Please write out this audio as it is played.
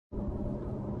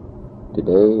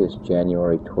Today is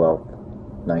January 12th,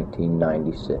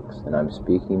 1996, and I'm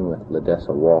speaking with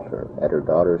LaDessa Walter at her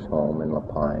daughter's home in La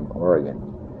Pine, Oregon.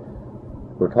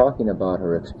 We're talking about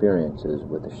her experiences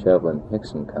with the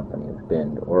Shevlin-Hixon Company of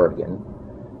Bend, Oregon.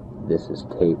 This is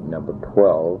tape number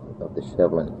 12 of the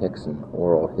Shevlin-Hixon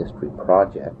Oral History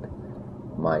Project.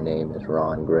 My name is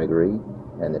Ron Gregory,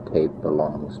 and the tape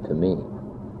belongs to me.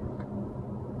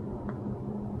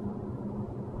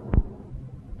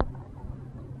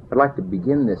 I'd like to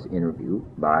begin this interview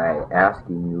by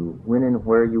asking you when and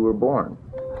where you were born.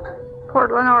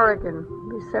 Portland, Oregon,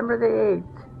 December the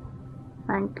 8th,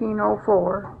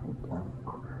 1904.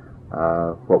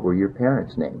 What were your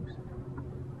parents' names?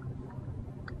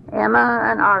 Emma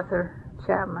and Arthur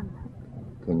Chapman.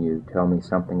 Can you tell me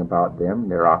something about them,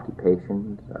 their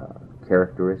occupations,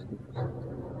 characteristics?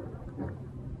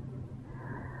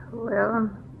 Well,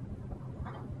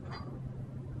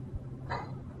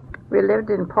 we lived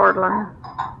in Portland,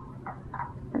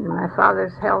 and my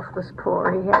father's health was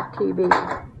poor. He had TB.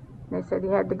 They said he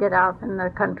had to get out in the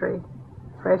country,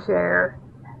 fresh air.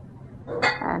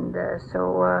 And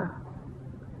so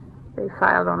they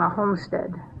filed on a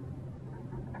homestead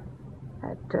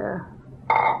at,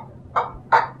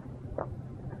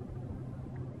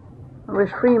 it was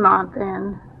Fremont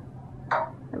then.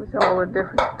 It was all the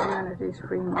different communities,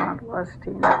 Fremont,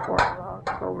 Lustina, Fort Rock,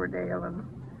 Cloverdale, and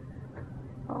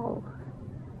all.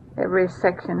 Every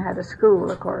section had a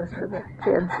school, of course, for the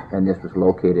kids. And this was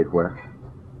located where?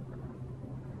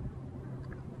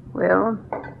 Well,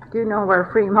 do you know where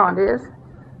Fremont is?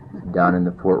 Down in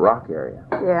the Fort Rock area.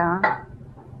 Yeah.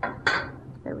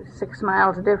 There was 6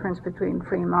 miles difference between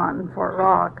Fremont and Fort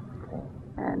Rock.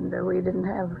 And we didn't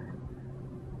have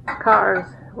cars,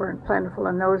 weren't plentiful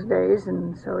in those days,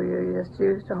 and so you just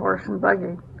used a horse and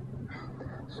buggy.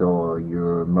 So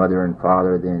your mother and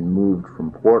father then moved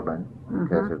from Portland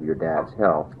because of your dad's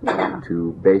health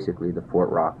to basically the Fort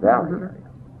Rock Valley area.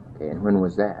 Okay, and when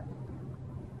was that?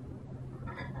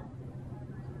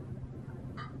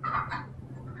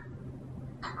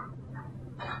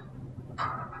 I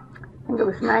think it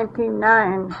was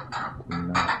 1909.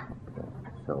 Okay,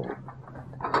 so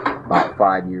about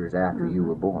 5 years after you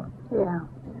were born. Yeah.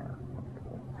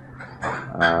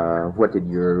 What did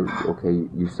you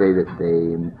say that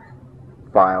they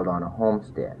filed on a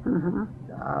homestead.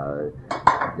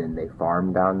 Then they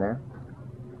farmed down there?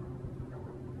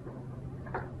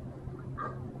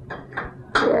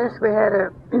 Yes, we had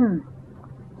a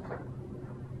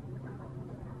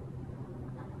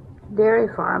dairy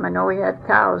farm. I know we had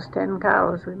cows, 10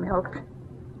 cows we milked.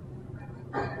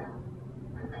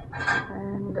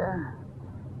 And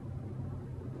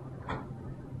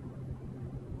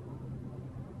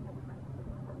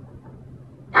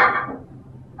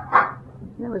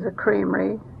there was a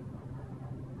creamery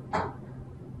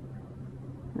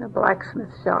and a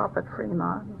blacksmith shop at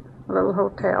Fremont, a little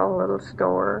hotel, a little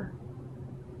store.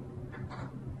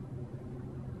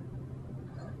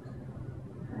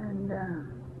 And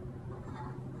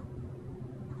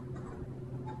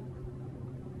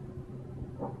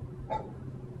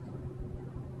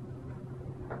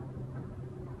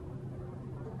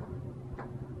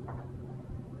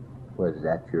was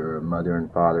that your mother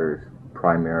and father's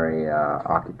primary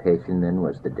occupation then,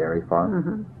 was the dairy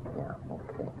farm? Yeah,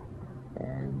 okay.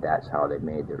 And that's how they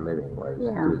made their living, was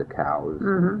through the cows,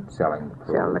 selling the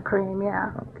cream. Selling the cream,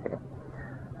 yeah. Okay.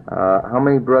 How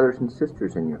many brothers and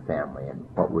sisters in your family, and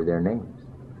what were their names?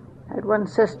 I had one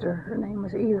sister. Her name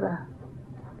was Eva.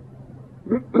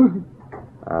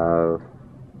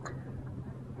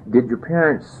 Did your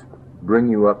parents bring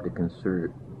you up to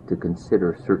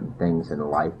consider certain things in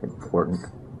life important?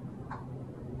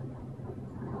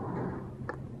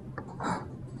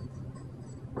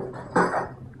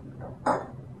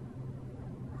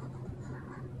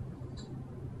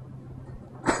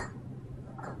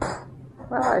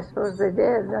 Well, I suppose they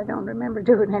did. I don't remember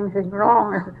doing anything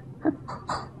wrong.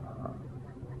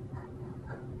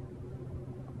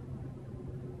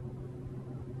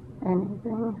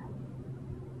 Anything.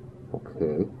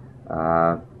 Okay.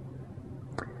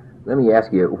 Let me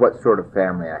ask you, what sort of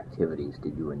family activities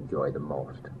did you enjoy the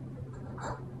most?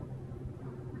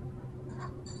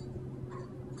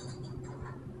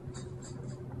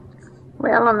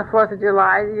 Well, on the 4th of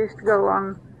July, we used to go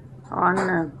on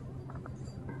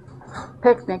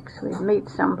picnics. We'd meet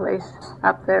someplace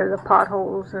up there, the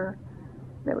potholes, or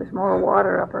there was more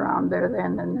water up around there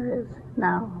then than there is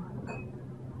now.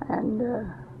 And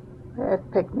we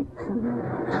had picnics and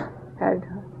had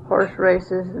horse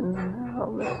races and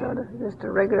all this sort of, just a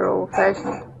regular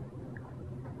old-fashioned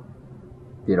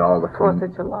Did all the 4th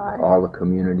of July. all the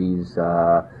communities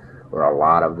or a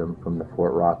lot of them from the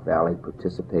Fort Rock Valley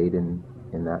participate in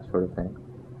that sort of thing?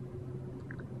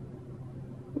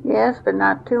 Yes, but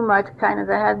not too much. Kind of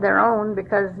they had their own,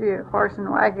 because the horse and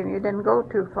wagon, you didn't go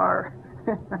too far.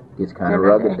 It's kind of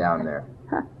rugged down there.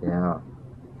 Yeah.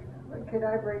 Could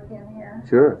I break in here?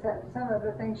 Sure. Some of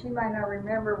the things she might not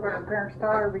remember what her parents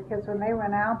taught her, because when they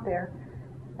went out there,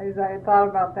 as I thought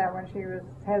about that when she was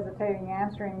hesitating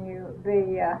answering you,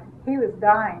 he was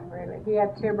dying, really. He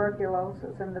had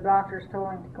tuberculosis, and the doctors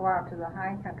told him to go out to the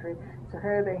high country. So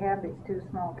here they had these two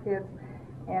small kids,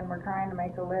 and were trying to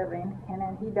make a living, and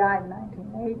then he died in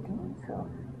 1918, so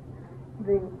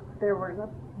there was a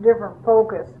different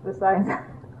focus besides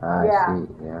I see,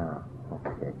 yeah,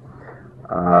 okay.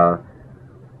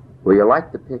 Well, you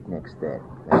liked the picnics then,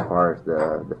 as far as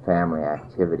the family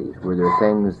activities. Were there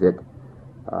things that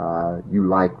you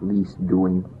liked least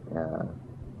doing?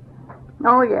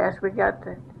 Oh yes, we got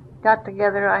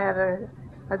together. I had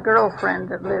a girlfriend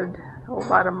that lived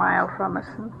about a mile from us,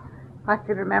 and I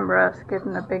could remember us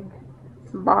getting a big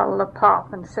bottle of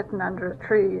pop and sitting under a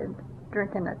tree and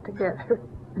drinking it together.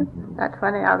 Mm-hmm. That's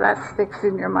funny how that sticks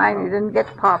in your mind. You didn't get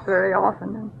pop very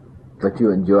often. But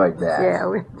you enjoyed that. Yeah,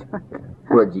 we enjoyed it.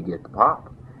 Where'd you get the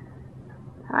pop?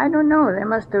 I don't know. They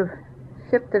must have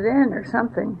shipped it in or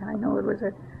something. I know it was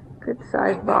a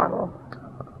good-sized bottle.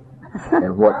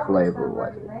 And what flavor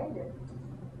was it?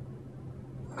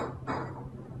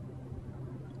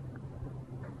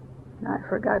 I've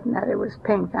forgotten that. It was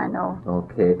pink, I know.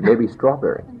 Okay, maybe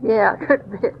strawberry. Yeah,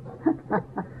 could be.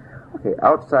 Okay,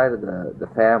 outside of the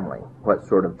family, what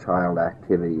sort of child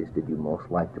activities did you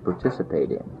most like to participate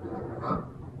in?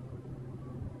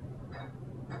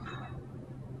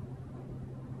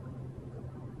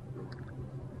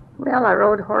 Well, I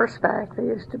rode horseback. There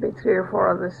used to be 3 or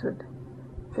 4 of us would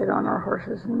get on our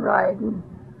horses and ride and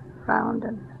round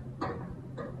and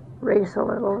race a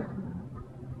little.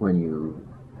 When you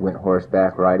went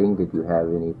horseback riding, did you have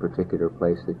any particular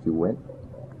place that you went?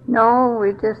 No,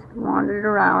 we just wandered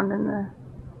around in the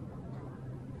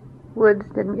woods,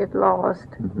 didn't get lost.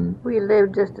 Mm-hmm. We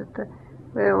lived just at the,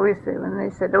 we always say, when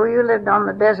they said, oh, you lived on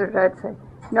the desert, I'd say,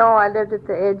 no, I lived at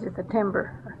the edge of the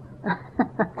timber.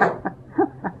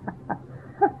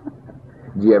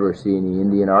 Did you ever see any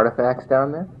Indian artifacts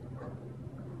down there?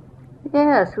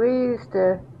 Yes, we used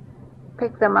to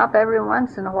pick them up every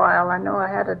once in a while. I know I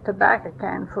had a tobacco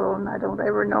can full, and I don't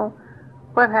ever know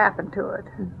what happened to it.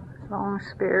 Long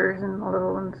spears and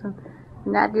little ones,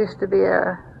 and that used to be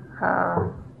a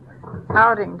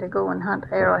outing to go and hunt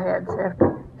arrowheads,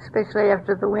 especially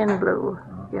after the wind blew.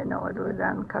 You know, it would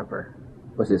uncover.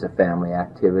 Was this a family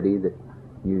activity that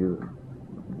you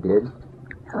did?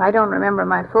 I don't remember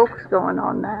my folks going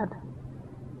on that.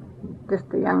 Just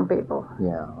the young people.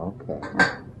 Yeah. Okay.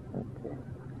 Okay.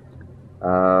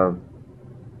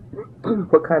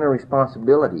 What kind of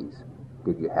responsibilities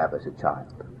did you have as a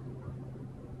child?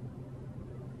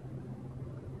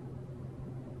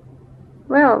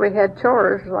 Well, we had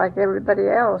chores like everybody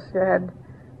else. You had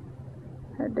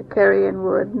to carry in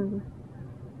wood and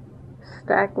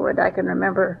stack wood. I can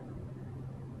remember,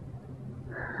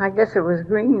 I guess it was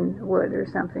green wood or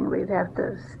something. We'd have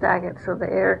to stack it so the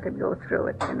air could go through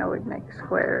it. You know, we'd make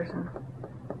squares and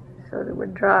so that it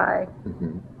would dry.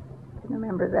 Mm-hmm. I can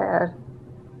remember that.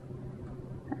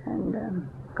 And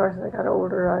of course, as I got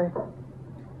older,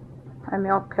 I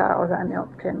milked cows. I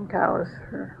milked 10 cows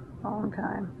for a long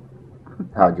time.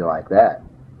 How'd you like that?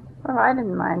 Well, I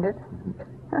didn't mind it.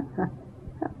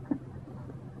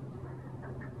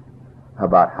 How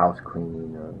about house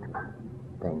cleaning or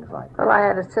things like that? Well, I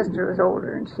had a sister who was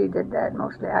older, and she did that.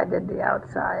 Mostly I did the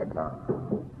outside.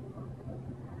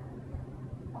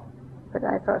 But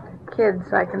I thought the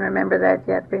kids, I can remember that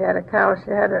yet. We had a cow. She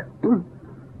had a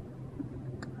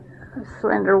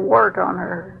slender wart on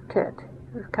her tit.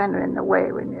 It was kind of in the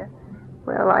way when you...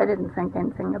 Well, I didn't think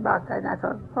anything about that. And I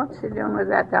thought, what's she doing with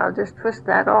that? I'll just twist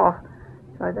that off.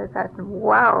 So I did that, and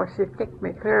wow, she kicked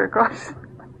me clear across.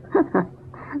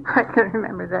 I can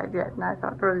remember that yet. And I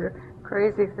thought, well, you're a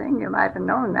crazy thing. You might have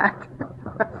known that.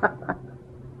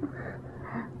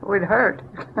 It would hurt.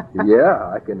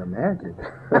 Yeah, I can imagine.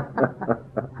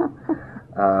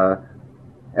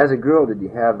 As a girl, did you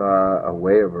have a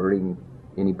way of earning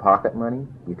any pocket money?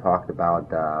 You talked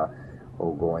about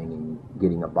going and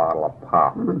getting a bottle of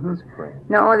pop with this friend.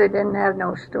 No, they didn't have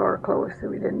no store close, so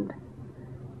we didn't.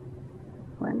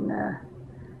 When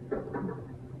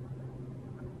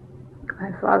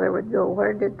my father would go,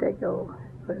 where did they go?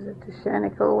 Was it to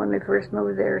Shanico when we first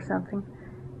moved there or something?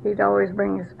 He'd always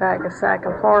bring us back a sack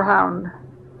of 4-hound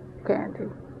candy.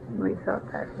 We thought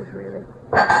that was really...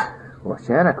 Well,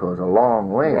 Shanaco's a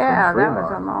long way Yeah, from that Fremont.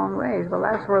 was a long ways. Well,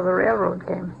 that's where the railroad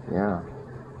came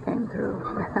through.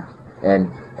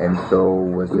 And so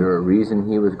was there a reason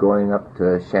he was going up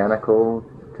to Shanaco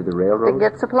to the railroad? To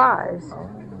get supplies. Oh,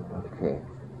 okay.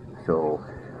 So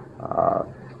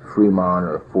Fremont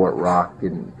or Fort Rock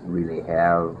didn't really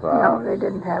have... no, they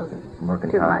didn't have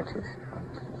too much.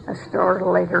 A store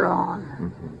later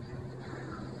on.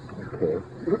 Okay.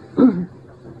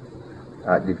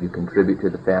 Did you contribute to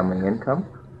the family income?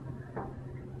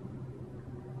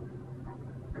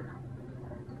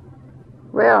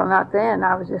 Well, not then.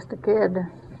 I was just a kid.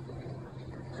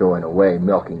 So in a way,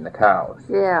 milking the cows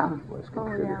was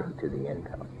contributing to the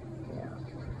income.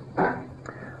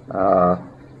 Yeah.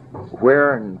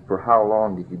 Where and for how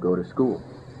long did you go to school?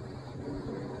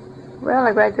 Well,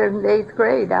 I graduated in the 8th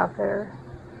grade out there.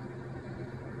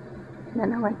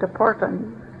 Then I went to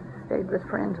Portland, stayed with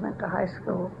friends, went to high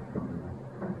school.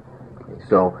 Okay,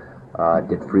 so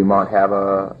did Fremont have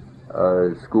a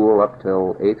school up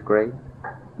till 8th grade?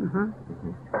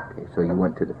 Okay, so you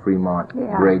went to the Fremont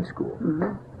grade school.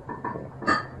 Okay.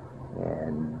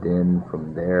 And then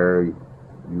from there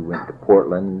you went to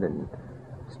Portland and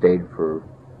stayed for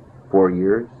 4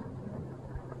 years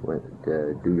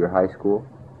to do your high school?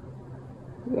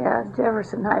 Yeah,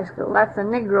 Jefferson High School. That's a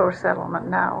Negro settlement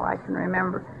now. I can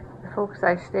remember the folks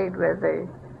I stayed with,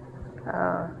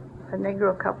 a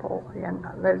Negro couple,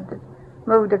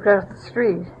 moved across the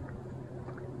street.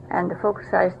 And the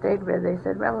folks I stayed with, they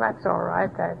said, well, that's all right.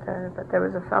 But there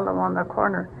was a fellow on the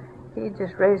corner. He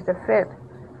just raised a fit.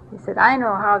 He said, I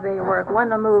know how they work. One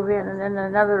will move in, and then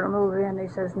another will move in, he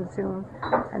says, and soon.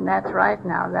 And that's right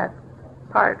now. That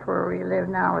part where we live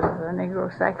now is the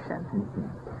Negro section.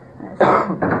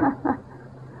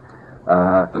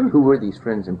 Who were these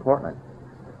friends in Portland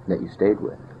that you stayed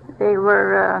with? They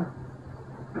were,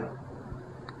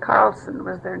 Carlson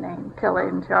was their name, Tilly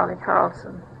and Charlie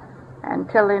Carlson. And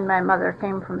Tilly and my mother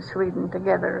came from Sweden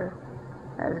together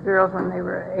as girls when they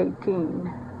were 18.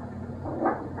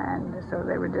 And so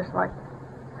they were just like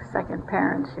second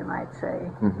parents, you might say.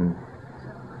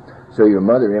 So your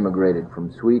mother immigrated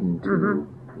from Sweden to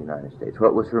the United States.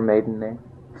 What was her maiden name?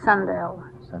 Sundell.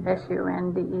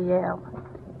 Sundel.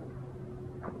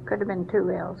 Could have been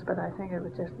 2 L's, but I think it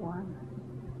was just 1.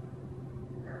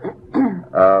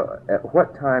 At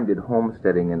what time did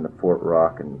homesteading in the Fort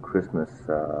Rock and Christmas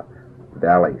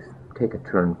valleys take a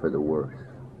turn for the worse?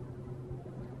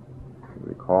 Do you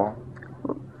recall?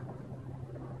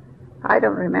 I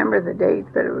don't remember the date,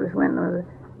 but it was when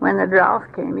the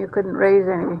drought came. You couldn't raise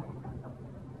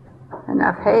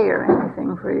enough hay or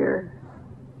anything for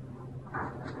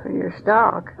your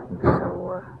stock.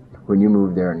 So when you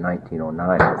moved there in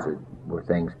 1909, were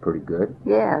things pretty good?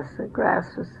 Yes, the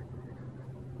grass was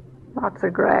lots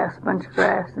of grass, bunch of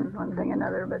grass, and one thing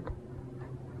another. But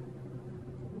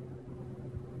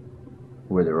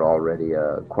were there already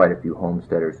quite a few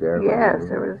homesteaders there? Yes,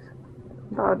 there was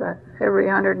about every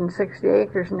 160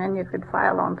 acres, and then you could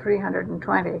file on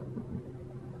 320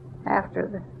 after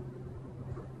the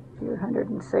few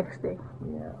 160.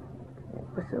 Yeah.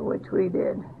 Okay. Which we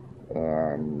did.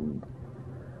 And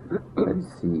let's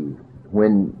see,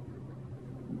 when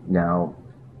now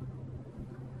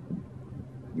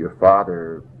your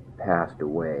father passed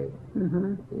away.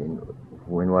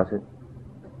 When was it?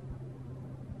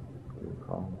 Do you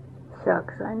recall?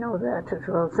 Shucks, I know that as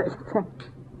well as anything.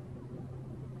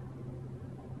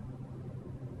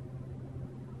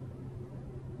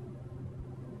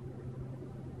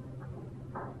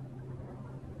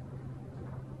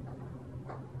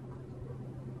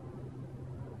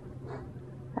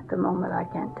 At the moment, I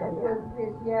can't tell you.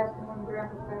 Yes, when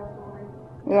Grandpa passed away.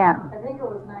 Yeah. I think it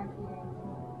was 1918.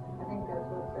 I think that's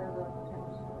what it says on the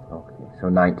tombstone. Okay, so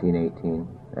 1918,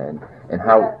 and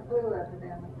how? That flu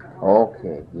epidemic.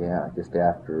 Okay, yeah, just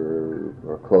after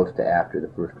or close to after the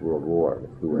First World War, the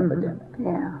flu epidemic.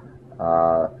 Yeah.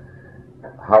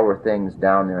 How were things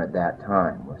down there at that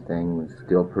time? Were things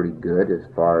still pretty good as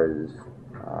far as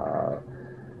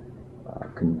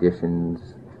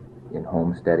conditions in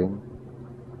homesteading?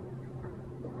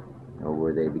 Or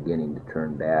were they beginning to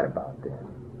turn bad about then?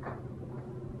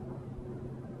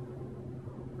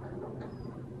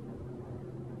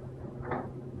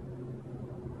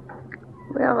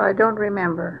 Well, I don't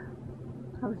remember.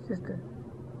 I was just a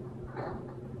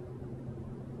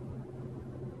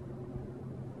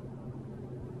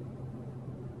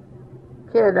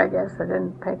kid, I guess. I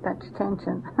didn't pay much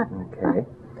attention. Okay.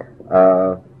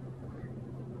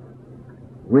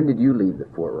 When did you leave the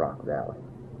Fort Rock Valley?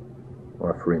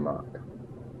 Or Fremont?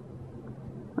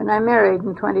 When I married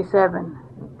in 27.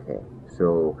 Okay.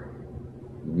 So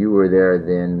you were there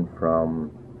then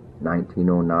from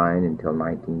 1909 until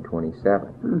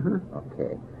 1927. Mm-hmm.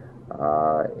 Okay.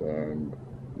 And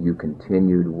you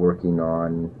continued working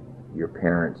on your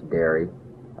parents' dairy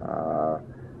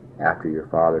after your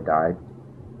father died?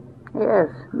 Yes.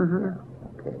 Mm-hmm. Yeah.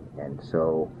 Okay. And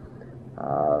so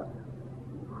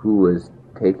who was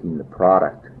taking the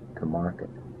product to market?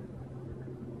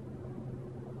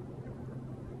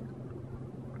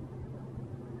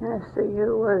 Let's see,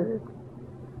 who was it?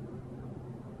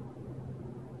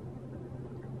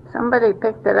 Somebody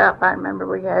picked it up. I remember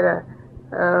we had a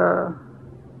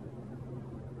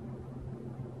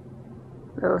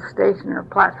little station or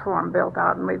platform built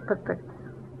out, and we put the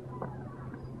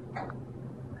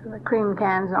cream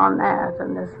cans on that,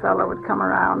 and this fellow would come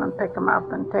around and pick them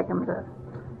up and take them to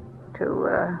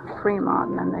Fremont,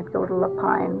 and then they'd go to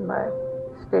Lapine by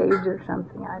stage or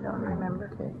something. I don't remember.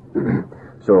 Okay.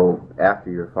 So after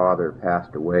your father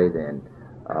passed away, then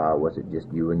was it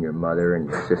just you and your mother and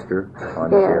your sister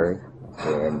on the dairy?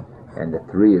 And the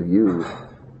three of you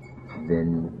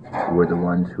then were the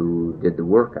ones who did the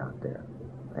work out there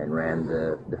and ran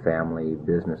the family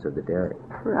business of the dairy.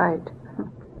 Right.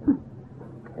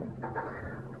 Okay.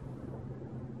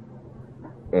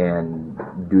 And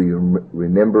do you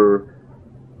remember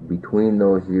between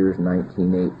those years,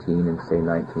 1918 and say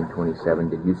 1927,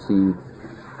 did you see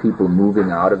people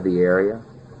moving out of the area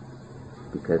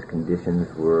because conditions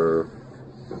were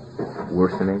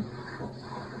worsening?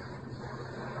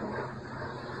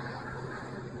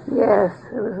 Yes,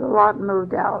 there was a lot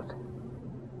moved out.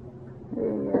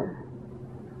 They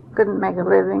couldn't make a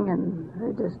living, and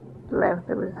they just left.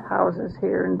 There was houses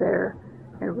here and there.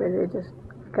 Everybody just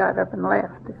got up and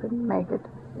left. They couldn't make it.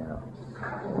 Yeah.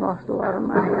 Lost a lot of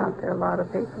money out there, a lot of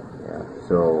people. Yeah.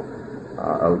 So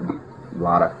a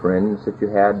lot of friends that you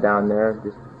had down there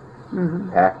just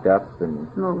packed up and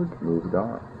moved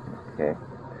on. Okay.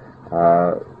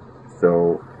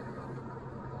 So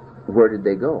where did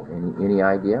they go? Any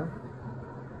idea?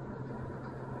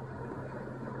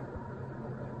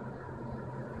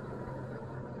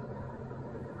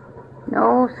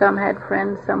 No, some had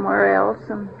friends somewhere else,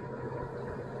 and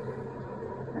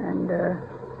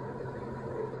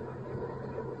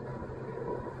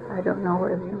I don't know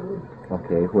where they moved.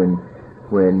 Okay,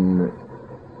 when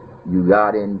you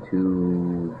got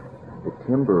into the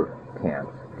timber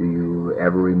camps, do you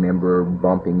ever remember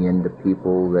bumping into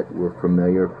people that were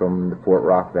familiar from the Fort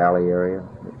Rock Valley area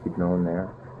that you'd known there?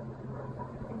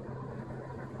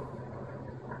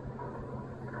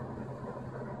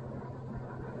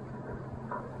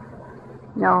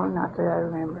 No, not that I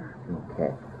remember.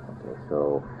 Okay,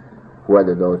 so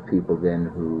whether those people then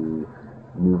who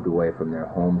moved away from their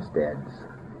homesteads,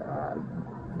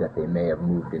 that they may have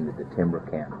moved into the timber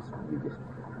camps,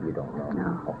 you don't know?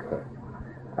 No. Okay.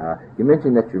 You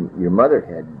mentioned that your mother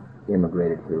had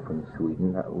immigrated here from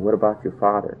Sweden. What about your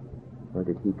father? Where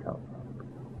did he come from?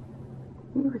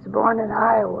 He was born in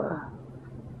Iowa.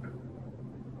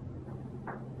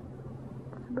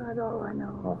 That's about all I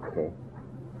know. Okay.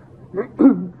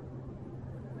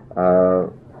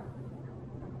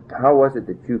 How was it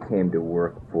that you came to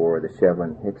work for the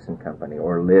Shevlin-Hixon company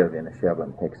or live in a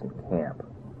Shevlin-Hixon camp?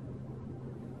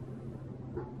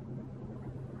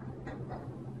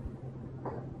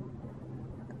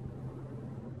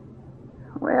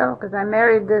 Well, because I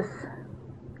married this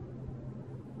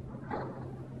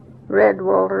Red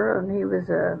Walter, and he was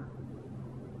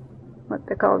what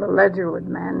they called a Ledgerwood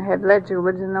man. Had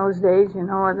Ledgerwoods in those days, you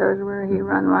know, those were, he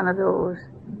run one of those,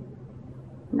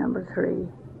 number 3.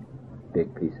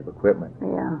 Big piece of equipment.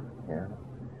 Yeah. Yeah.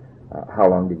 How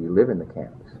long did you live in the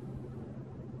camps?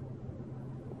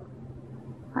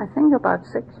 I think about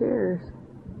 6 years.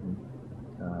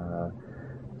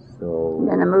 So.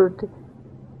 Then I moved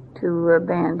to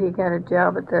Bend. He got a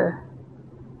job at there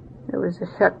was a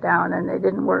shutdown, and they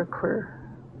didn't work for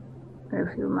a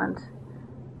few months.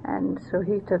 And so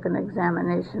he took an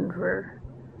examination for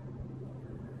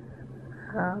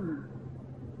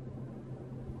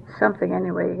something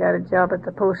anyway. He got a job at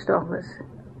the post office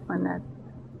when that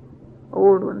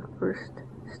old one first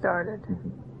started.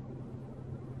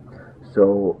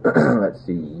 So, let's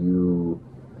see, you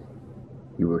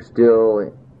were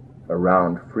still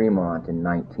around Fremont in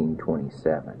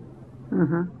 1927.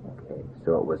 Okay,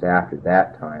 so it was after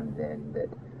that time then that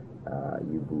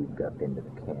you moved up into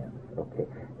the camp. Okay,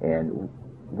 and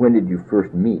when did you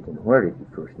first meet, and where did you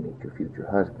first meet your future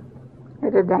husband?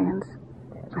 At a dance.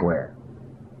 Dance where?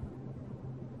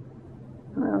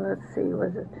 Well, let's see,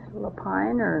 was it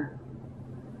Lapine or...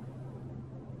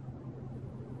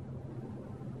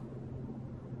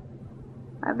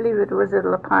 I believe it was at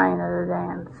Lapine at a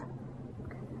dance.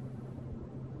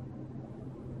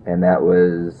 And that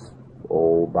was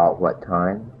Oh, about what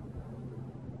time?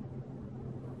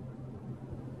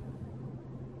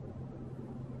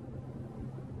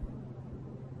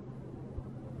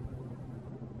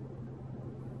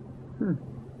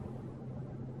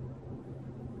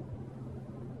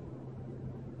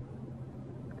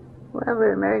 Well, we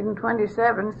were married in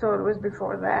 27, so it was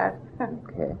before that.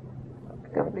 Okay.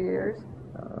 A couple of years.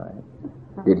 All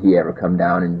right. Did he ever come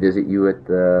down and visit you at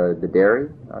the dairy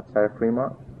outside of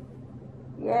Fremont?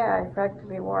 Yeah, I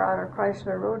practically wore out our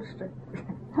Chrysler Roadster.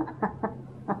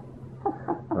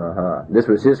 This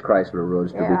was his Chrysler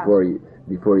Roadster Yeah.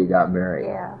 before you got married.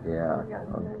 Yeah. Yeah. We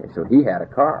got married. Okay. So he had a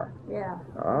car. Yeah.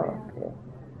 Oh, Yeah.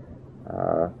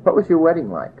 okay. What was your wedding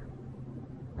like?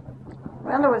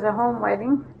 Well, it was a home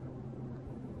wedding.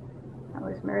 I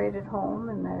was married at home,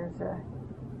 and there's a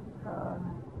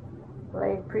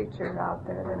lay preacher out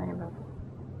there, the name of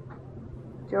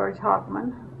George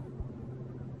Hoffman.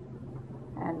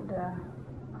 And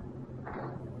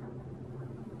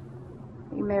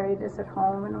he married us at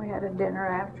home, and we had a dinner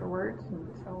afterwards, and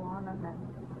so on, and then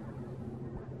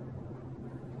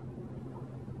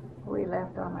we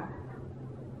left on a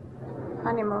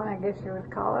honeymoon, I guess you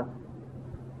would call it.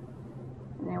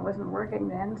 And it wasn't working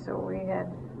then, so we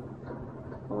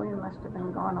must have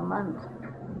been gone a month.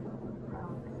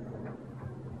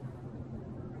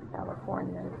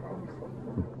 California and things.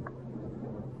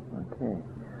 Okay.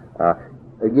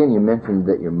 Again, you mentioned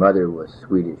that your mother was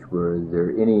Swedish. Were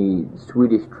there any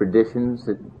Swedish traditions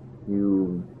that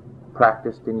you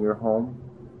practiced in your home?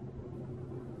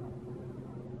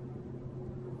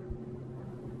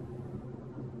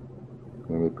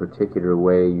 Any particular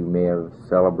way you may have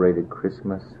celebrated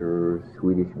Christmas or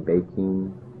Swedish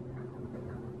baking?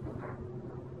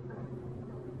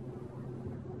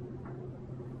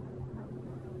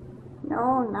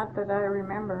 No, not that I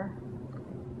remember.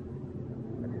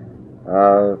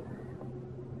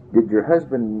 Did your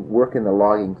husband work in the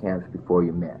logging camps before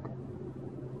you met?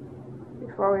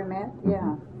 Before we met?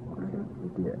 Yeah. Okay,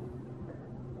 he did.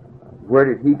 Where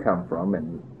did he come from,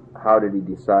 and how did he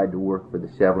decide to work for the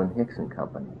Shevlin-Hixon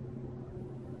company?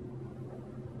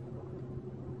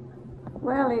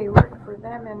 Well, he worked for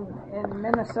them in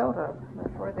Minnesota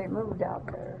before they moved out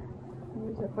there. He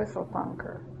was a whistle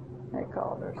punker, they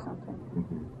called, or something.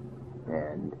 Mm-hmm.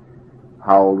 And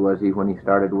how old was he when he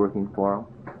started working for him?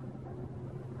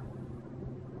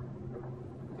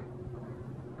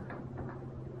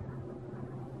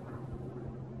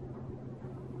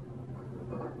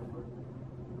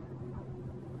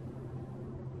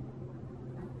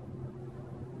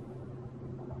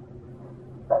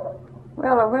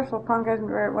 Well, a whistle punk wasn't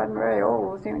very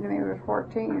old. It seemed to me he was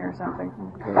 14 or something.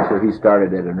 Okay, so he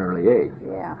started at an early age.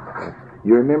 Yeah.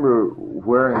 You remember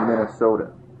where in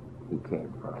Minnesota he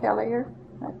came from? Kellier?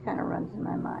 That kind of runs in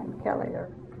my mind.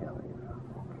 Kellier.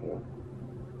 Okay.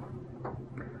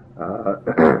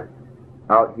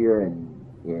 Out here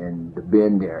in the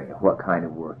Bend area, what kind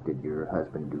of work did your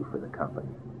husband do for the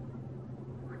company?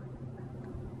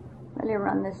 Well, he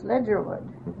run this Ledgerwood.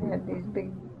 They had these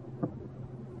big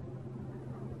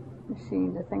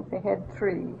machines. I think they had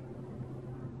 3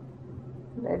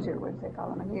 Ledgerwoods, they call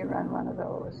them, and he run one of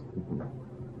those.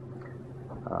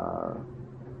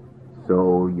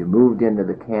 So you moved into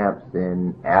the camps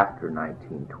then after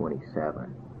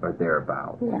 1927, or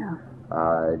thereabouts. Yeah.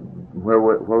 Where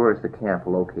was the camp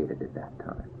located at that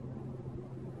time?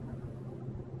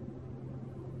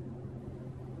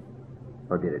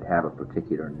 Or did it have a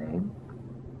particular name?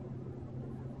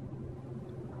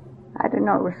 I don't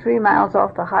know. It was 3 miles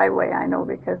off the highway, I know,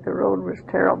 because the road was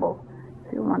terrible.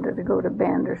 If you wanted to go to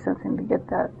Bend or something to get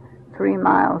that 3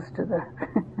 miles to the...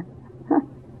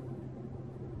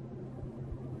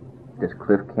 Does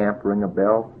Cliff Camp ring a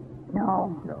bell?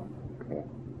 No. No. Okay.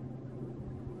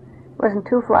 It wasn't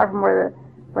too far from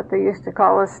what they used to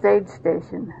call a stage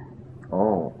station.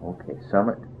 Oh, okay.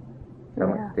 Summit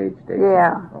Yeah. Stage Station?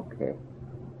 Yeah. Okay.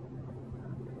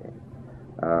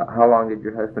 How long did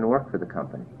your husband work for the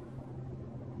company?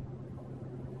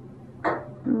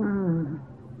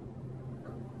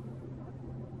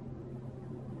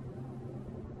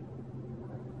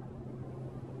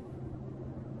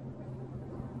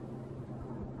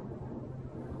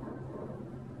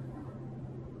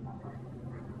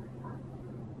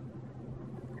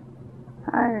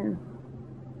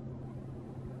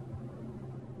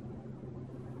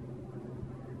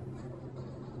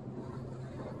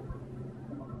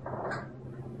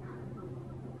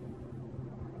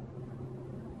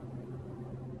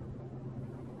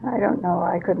 I don't know.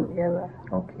 I couldn't give a...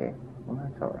 Okay. Well,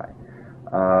 that's all right.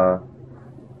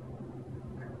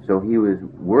 So he was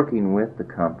working with the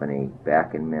company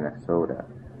back in Minnesota.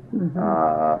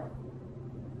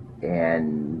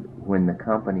 And when the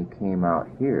company came out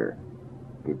here,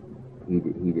 did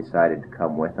he decided to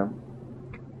come with them?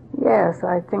 Yes,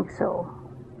 I think so.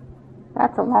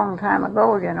 That's a long time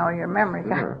ago, you know, your memory.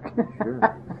 Sure, sure.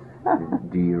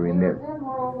 Do you remember? He was in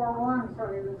World War I, so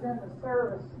he was in the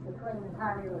service between the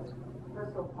time he was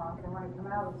Bristol Punk, and when he came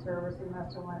out of the service, he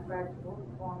must have went back to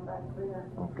going back there.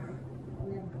 Okay. And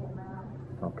then came out.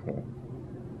 Okay.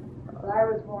 So I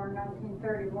was born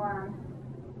 1931.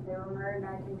 They were married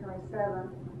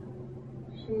 1927.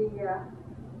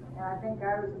 And I think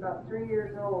I was about 3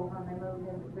 years old when they moved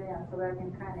into Bend, so that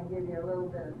can kind of give you a little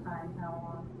bit of time how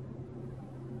long.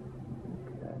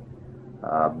 Okay.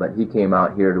 But he came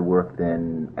out here to work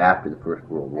then after the First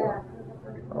World War.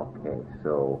 Okay,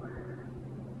 so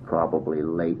probably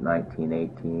late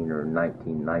 1918 or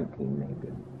 1919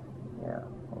 maybe. Yeah,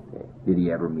 okay. Did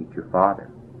he ever meet your father?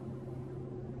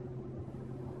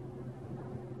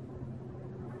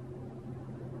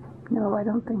 No, I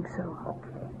don't think so. Okay.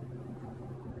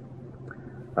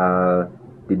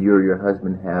 Did you or your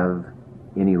husband have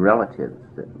any relatives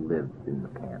that lived in the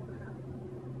camps?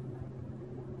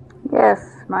 Yes,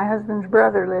 my husband's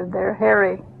brother lived there,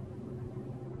 Harry,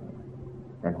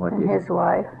 And his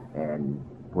wife. And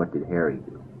what did Harry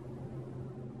do?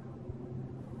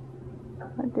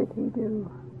 What did he do?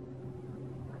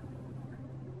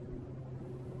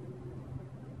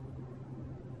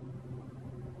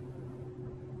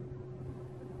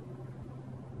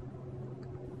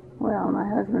 Well, my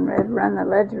husband had run the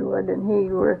ledgerwood, and he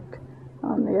worked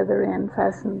on the other end,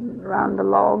 fastened around the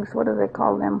logs. What do they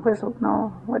call them? Whistles?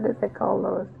 No. What did they call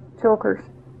those? Chokers.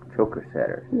 Choker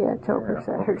setters. Yeah, choker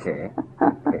setters. Okay.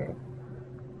 Okay.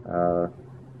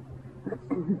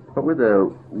 What were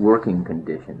the working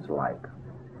conditions like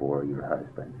for your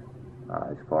husband,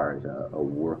 as far as a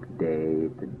work day,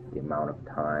 the amount of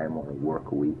time, or a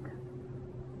work week?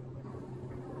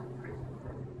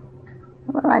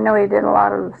 Well, I know he did a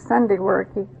lot of Sunday work.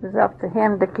 It was up to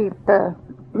him to keep the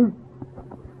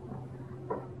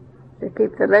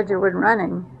ledgerwood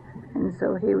running, and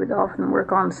so he would often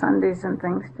work on Sundays and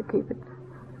things to keep it.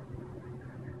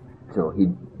 So he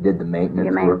did the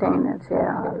maintenance The work? maintenance,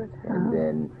 yeah. Okay. And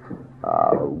then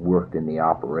worked in the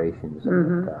operations of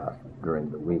it, during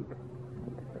the week.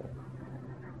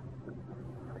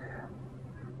 Okay.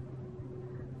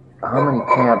 How many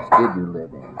camps did you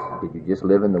live in? Did you just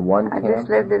live in the one camp? I just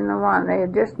lived in the one. They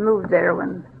had just moved there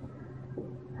and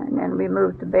then we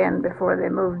moved to Bend before they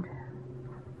moved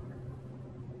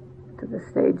to the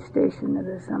stage station, to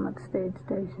the Summit stage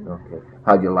station. Okay.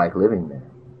 How'd you like living there?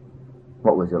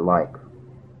 What was it like?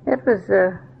 It was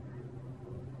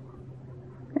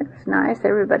nice.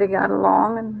 Everybody got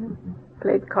along and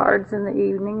played cards in the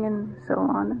evening and so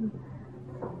on.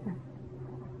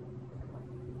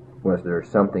 Was there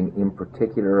something in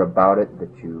particular about it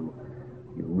that you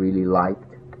really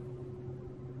liked?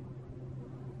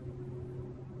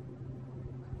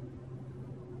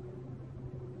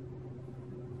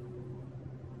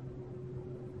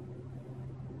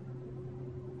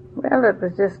 Well, it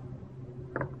was just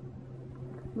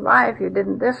life. You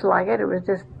didn't dislike it. It was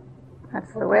just,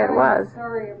 that's the way it was. A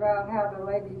story about how the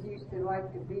ladies used to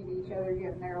like to beat each other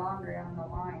getting their laundry on the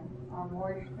line on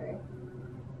wash day.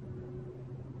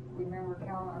 Do you remember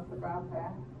telling us about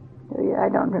that? I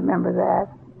don't remember that.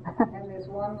 And this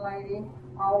one lady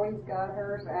always got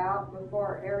hers out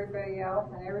before everybody else,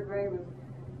 and everybody was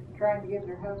trying to get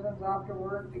their husbands off to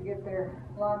work to get their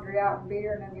laundry out and beat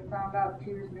her, and then you found out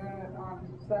she was doing it on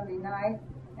Sunday night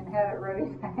and had it ready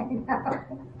to hang out.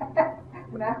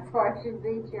 And that's why she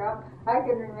beat you up. I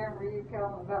can remember you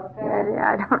telling about that.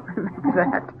 Yeah, I don't remember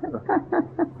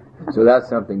that. So that's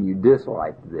something you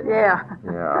disliked then? Yeah.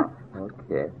 Yeah,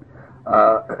 okay.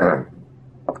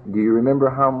 Do you remember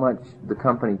how much the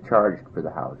company charged for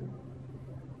the housing?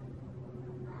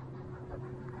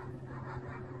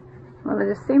 Well,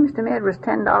 it just seems to me it was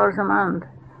 $10 a month.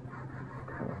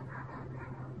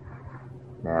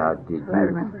 Now, I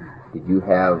remember. Did you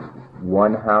have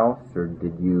one house, or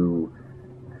did you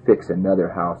fix another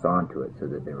house onto it so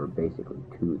that there were basically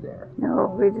two there?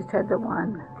 No, we just had the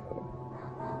one.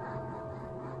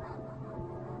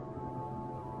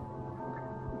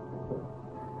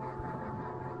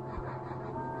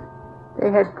 They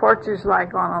had porches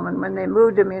like on them, and when they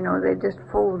moved them, you know, they just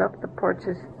fold up the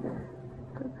porches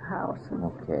to the house.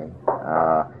 Okay.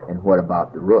 And what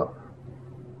about the roof?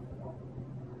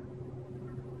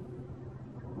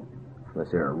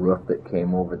 Was there a roof that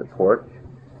came over the porch?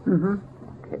 Mm-hmm.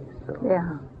 Okay, so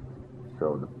Yeah.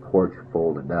 So the porch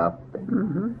folded up,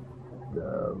 and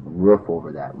the roof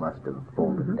over that must have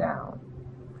folded down.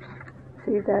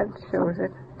 See, that shows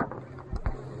it.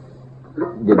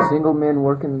 Did single men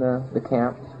work in the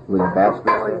camps? Were there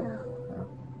bachelors?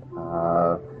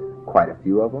 Oh, Quite a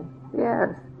few of them? yeah.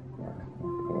 Yes.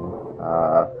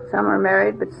 Okay. Some were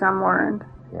married, but some weren't.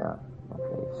 Yeah.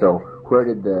 Okay. So where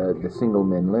did the single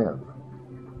men live?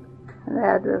 They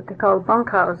had what they called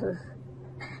bunkhouses.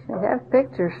 They have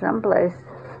pictures someplace.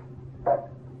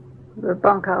 The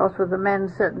bunkhouse with the men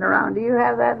sitting around. Do you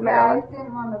have that, Yeah, Mary? it's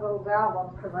in one of those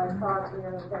albums because I saw it the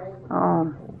other day.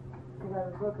 Oh. Because I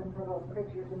was looking for those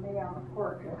pictures of me on the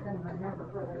porch. I couldn't remember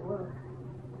where they were.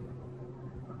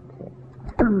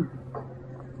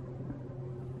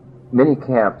 Many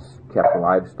camps kept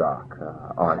livestock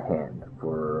on hand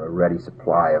for a ready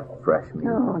supply of fresh meat.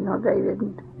 No, they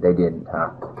didn't. They didn't,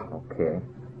 huh? Okay.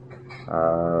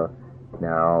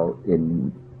 Now,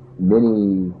 in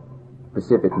many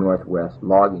Pacific Northwest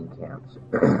logging camps,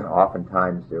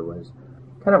 oftentimes there was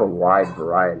kind of a wide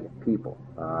variety of people.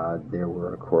 There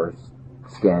were, of course,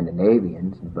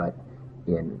 Scandinavians, but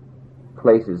in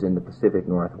places in the Pacific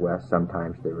Northwest,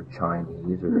 sometimes there were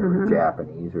Chinese, or there were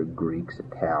Japanese, or Greeks,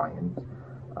 Italians.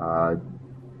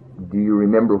 Do you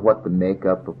remember what the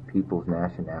makeup of people's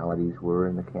nationalities were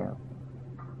in the camp?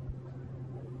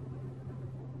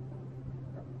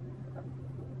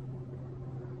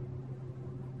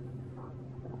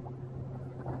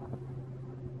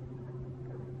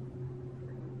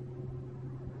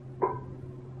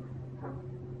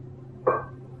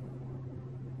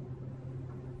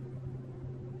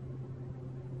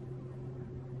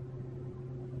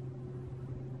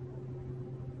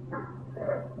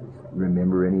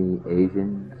 Remember any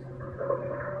Asians?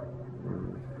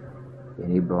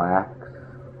 Any blacks?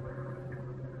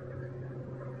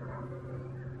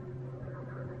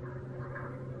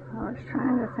 I was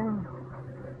trying to think.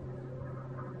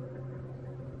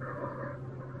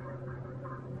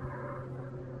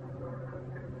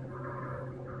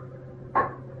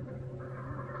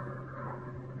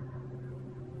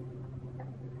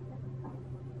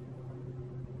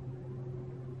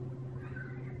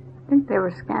 I think they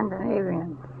were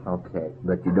Scandinavian. Okay,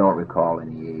 but you don't recall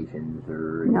any Asians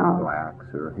or any No. blacks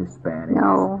or Hispanics?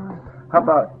 No.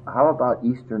 How about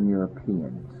Eastern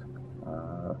Europeans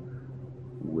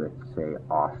with, say,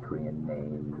 Austrian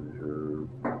names or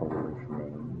Polish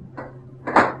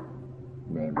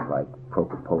names like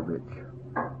Prokopovich?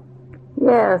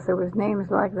 Yes, there was names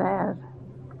like that.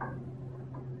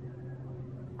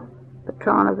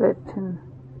 Petronovich and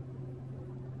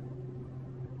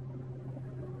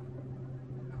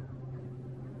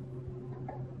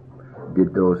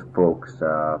Did those folks,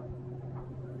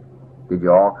 did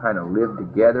you all kind of live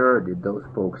together, or did those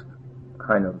folks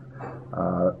kind of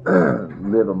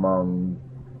live among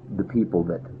the people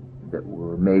that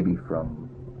were maybe from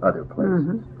other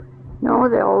places? No,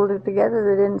 they all lived together.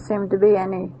 There didn't seem to be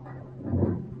any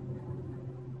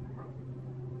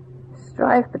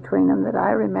strife between them that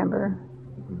I remember.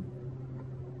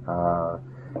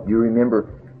 Do you remember,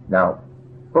 now,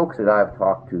 folks that I've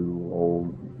talked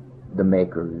to, the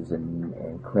Makers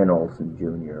and Clint Olson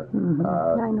Jr.,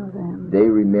 I know them. they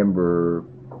remember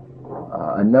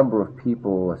a number of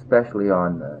people, especially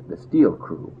on the steel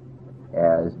crew,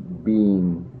 as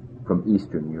being from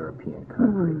Eastern European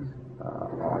countries,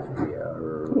 Austria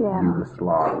or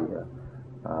Yugoslavia.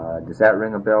 Does that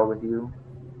ring a bell with you?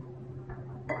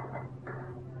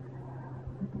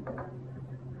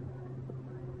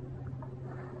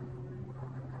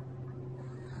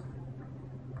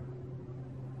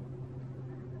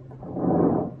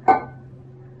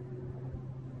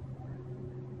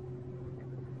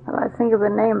 Well, I think of a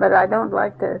name, but I don't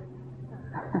like to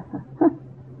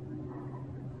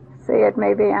say it.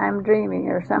 Maybe I'm dreaming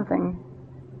or something.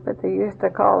 But they used to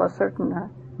call a certain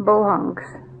bohunks.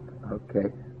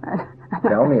 Okay.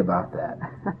 Tell me about that.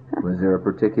 Was there a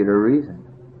particular reason?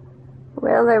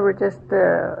 Well, they were just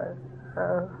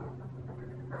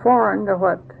foreign to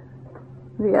what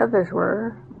the others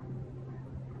were.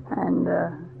 And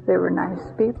they were nice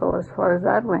people as far as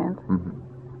that went.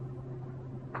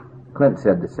 Clint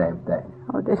said the same thing.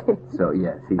 Oh, did he? So,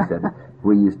 yes, he said,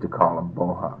 we used to call them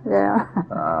bohunks. Yeah.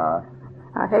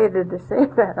 I hated to say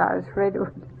that. I was afraid it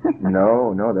would.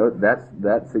 No,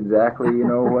 that's exactly,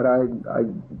 what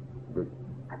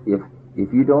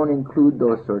if you don't include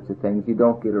those sorts of things, you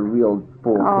don't get a real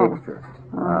full picture.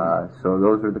 So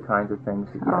those are the kinds of things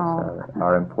that,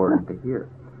 are important to hear.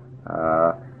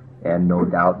 And no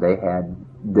doubt they had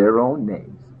their own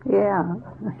names. Yeah.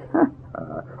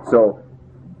 So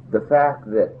the fact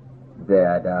that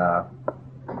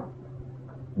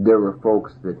there were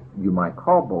folks that you might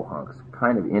call bohunks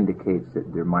kind of indicates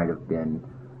that there might have been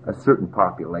a certain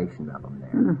population of them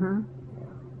there.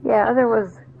 Yeah, there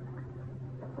was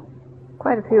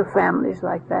quite a few families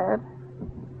like that.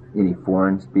 Any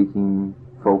foreign-speaking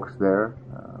folks there?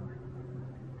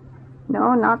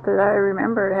 No, not that I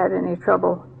remember had any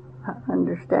trouble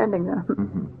understanding them.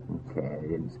 Mm-hmm. Okay, they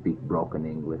didn't speak broken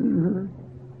English. Mm-hmm.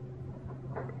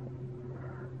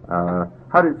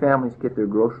 How did families get their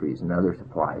groceries and other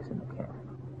supplies in the camp?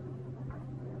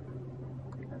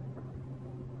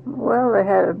 Well, they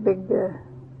had a big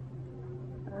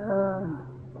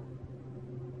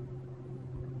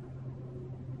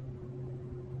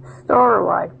store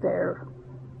like there.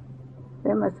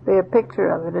 There must be a picture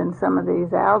of it in some of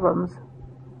these albums.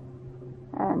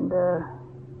 And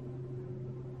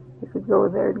you could go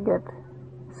there and get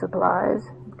supplies.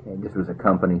 Okay, this was a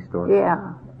company store?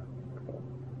 Yeah.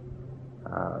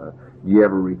 Do you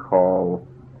ever recall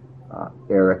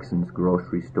Erickson's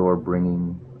grocery store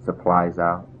bringing supplies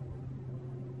out?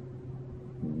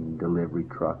 Delivery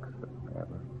trucks or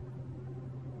whatever?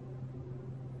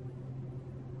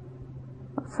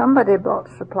 Somebody brought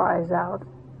supplies out,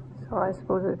 so I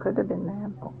suppose it could have been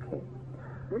them. Okay.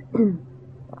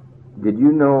 Did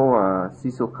you know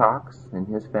Cecil Cox and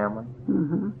his family?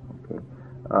 Mm-hmm. Okay.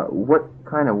 What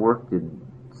kind of work did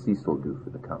Cecil do for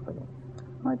the company?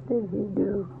 What did he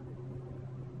do?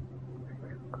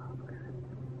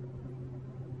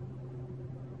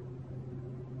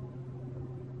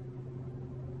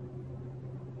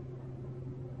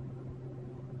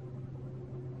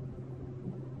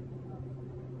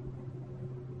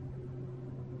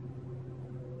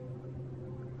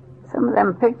 Some of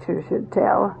them pictures should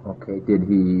tell. Okay.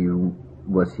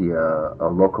 Was he a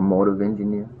locomotive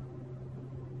engineer?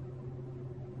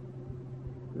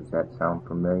 Does that sound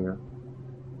familiar?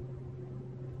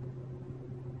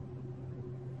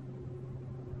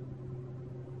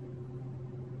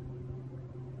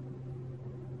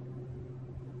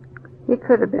 He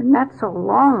could have been. That's so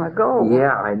long ago.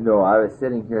 Yeah, I know. I was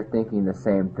sitting here thinking the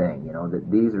same thing, you know,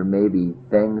 that these are maybe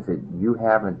things that you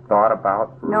haven't thought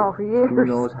about for years. Who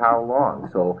knows how long.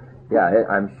 So, yeah,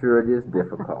 I'm sure it is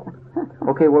difficult.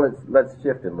 Okay, well, let's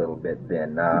shift a little bit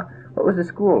then. What was the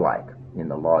school like in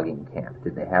the logging camp?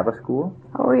 Did they have a school?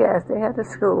 Oh, yes, they had a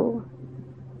school.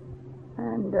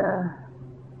 And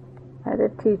had a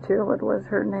teacher. What was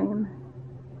her name?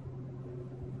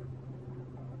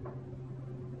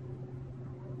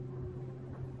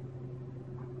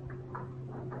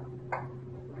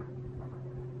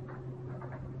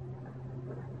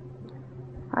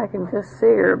 I can just see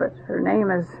her, but her name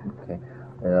is... Okay.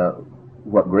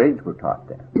 What grades were taught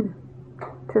there? To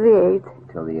the 8th.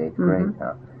 Till the 8th grade,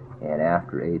 huh? And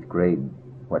after 8th grade,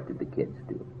 what did the kids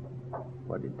do?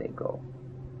 Where did they go?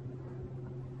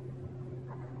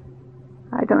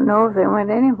 I don't know if they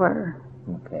went anywhere.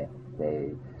 Okay.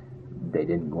 They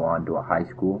didn't go on to a high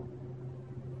school?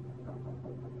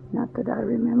 Not that I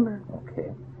remember.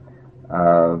 Okay.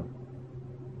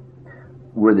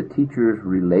 Were the teachers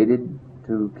related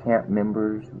to camp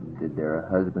members? Did their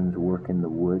husbands work in the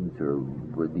woods, or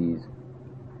were these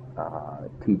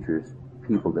teachers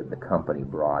people that the company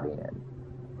brought in?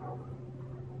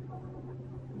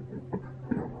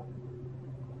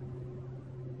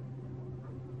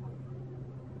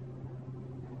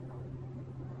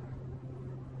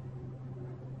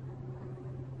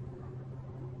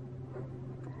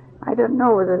 I don't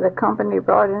know whether the company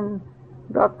brought them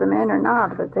in or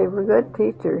not, but they were good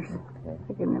teachers. Okay.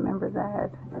 I can remember that.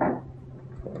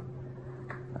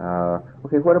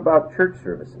 Okay, what about church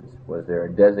services? Was there a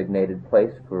designated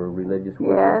place for religious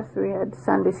worship? Yes, we had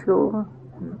Sunday school.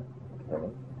 Okay.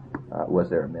 Was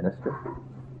there a minister?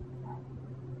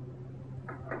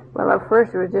 Well, at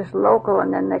first it was just local,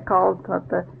 and then they called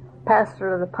the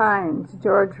pastor of the Pines.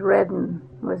 George Redden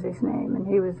was his name, and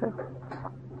he was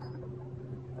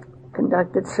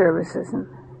conducted services. And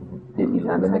Did he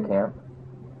live in the camp?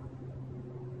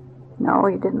 No,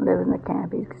 he didn't live in the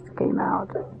camp. He just came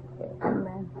out. Okay. And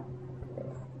then,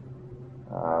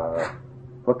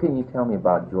 what can you tell me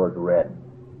about George Redden?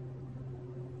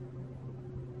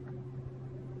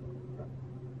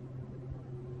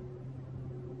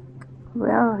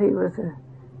 well, he was a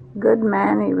good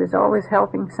man. He was always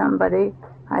helping somebody.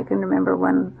 I can remember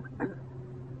one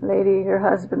lady, her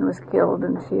husband was killed,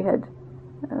 and she had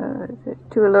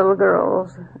 2 little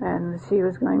girls, and she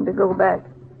was going to go back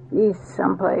east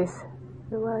someplace.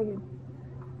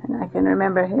 And I can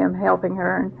remember him helping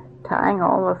her and tying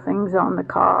all the things on the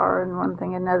car and one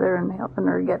thing and another and helping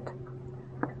her get.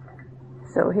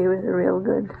 So he was a real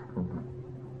good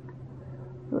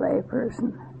lay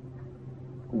person.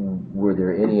 Were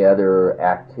there any other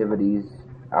activities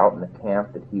out in the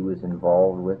camp that he was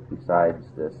involved with besides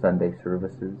the Sunday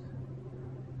services?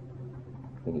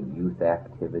 Any youth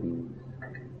activities?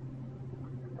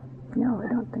 No, I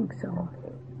don't think so.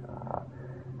 Okay.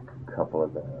 A couple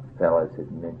of the fellas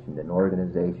had mentioned an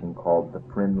organization called the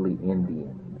Friendly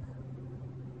Indians.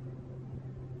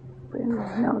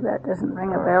 No, that doesn't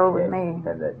ring a bell with me.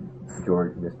 And that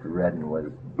Mr. Redden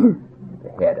was the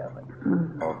head of it.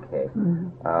 Mm. Okay. Mm-hmm.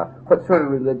 What sort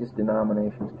of religious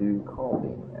denominations do you recall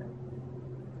being there?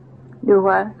 Do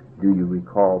what? Do you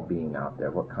recall being out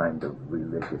there? What kind of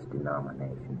religious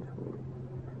denominations were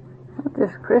you?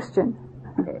 Just Christian.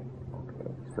 Okay.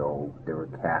 So there were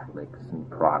Catholics and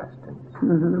Protestants,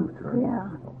 Lutherans. Yeah.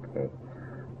 Okay.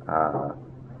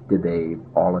 Did they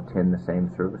all attend the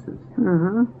same services?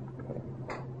 Mm-hmm. Okay.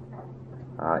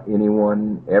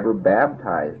 Anyone ever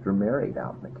baptized or married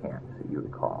out in the camps that you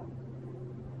recall?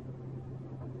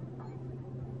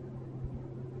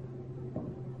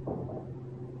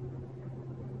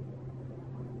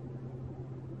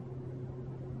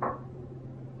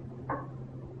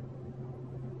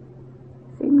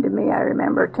 Seemed to me I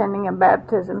remember attending a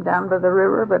baptism down by the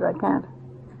river, but I can't.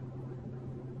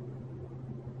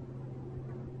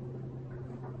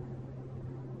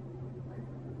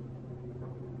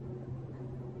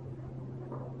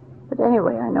 But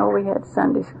anyway, I know we had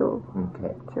Sunday school.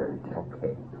 Okay. Church.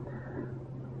 Okay.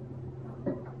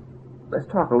 Let's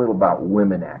talk a little about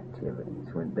women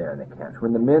activities when they're in the camps.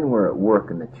 When the men were at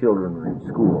work and the children were in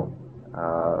school,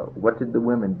 what did the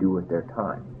women do with their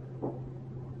time?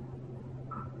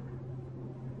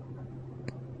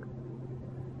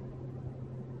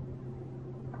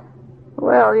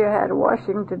 Well, you had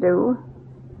washing to do,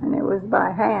 and it was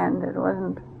by hand. It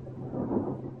wasn't.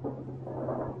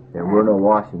 There were no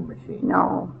washing machines.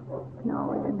 No,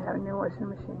 we didn't have any washing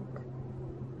machines.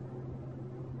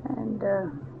 And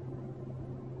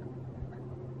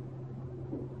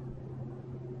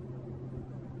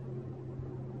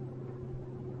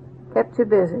kept you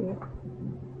busy.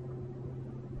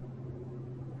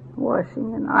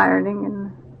 Washing and ironing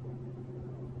and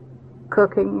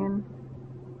cooking and.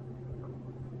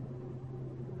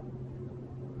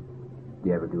 Did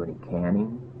you ever do any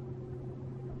canning?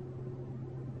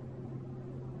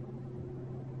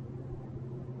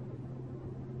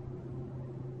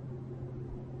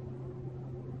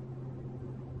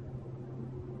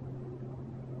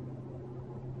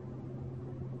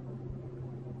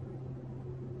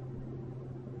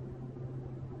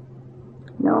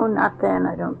 No, not then,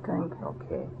 I don't think.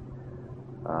 Okay.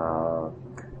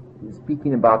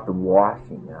 Speaking about the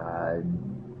washing,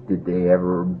 did they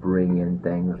ever bring in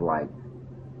things like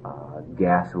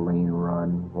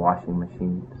gasoline-run washing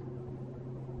machines?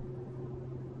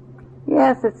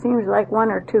 Yes, it seems like one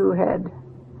or two had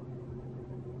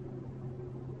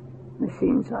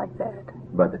machines like that.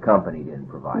 But the company didn't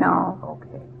provide No. it?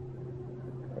 Okay.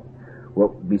 Well,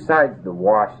 besides the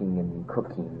washing and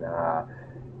cooking,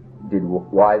 did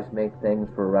wives make things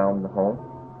for around the home?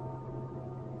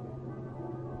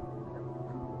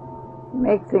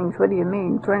 Make things, what do you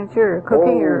mean? Furniture or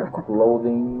cooking or?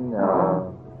 Clothing,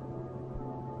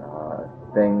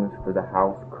 things for the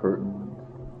house, curtains.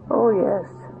 Oh, yes.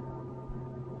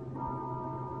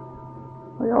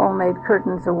 We all made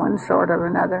curtains of one sort or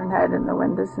another and had in the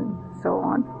windows and so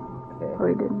on. Okay.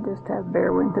 We didn't just have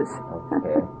bare windows.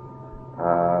 Okay.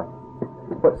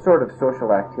 What sort of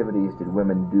social activities did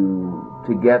women do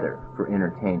together for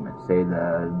entertainment? Say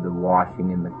the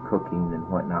washing and the cooking and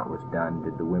whatnot was done.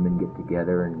 Did the women get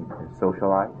together and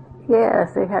socialize?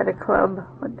 Yes, they had a club.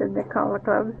 What did they call the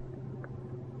club?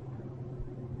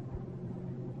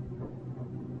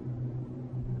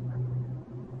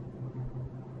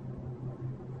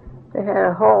 They had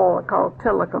a hall called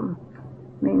Tillicum,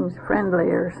 means friendly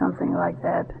or something like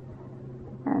that,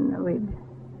 and we'd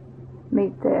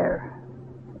meet there.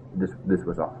 This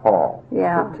was a hall?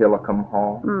 Yeah. The Tillicum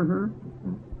Hall?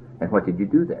 Mm-hmm. And what did you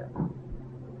do there?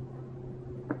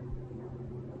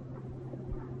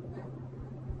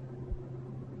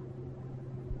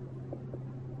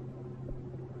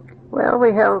 Well,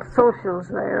 we held socials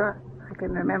there. I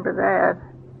can remember that.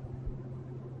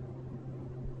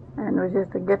 And it was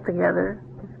just a get-together,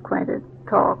 just acquainted,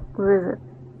 talk, visit.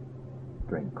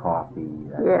 Drink coffee,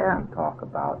 Yeah. talk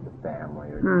about the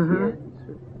family or the Mm-hmm.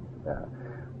 kids, or,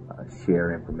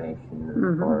 share information as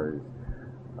Mm-hmm. far as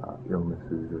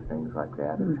illnesses or things like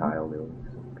that, or Mm-hmm. child illness.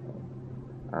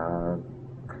 Okay.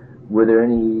 Were there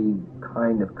any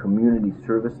kind of community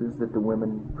services that the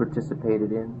women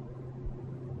participated in?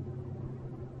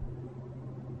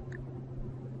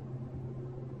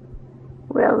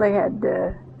 Well, they had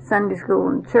Sunday school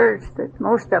and church that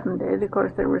most of them did. Of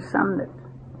course, there were some that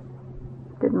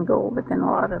didn't go, but then a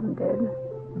lot of them did.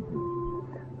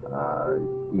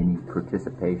 Any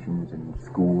participations in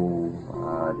school?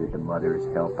 Did the mothers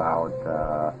help out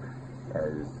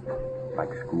as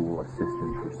like school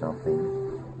assistants or something?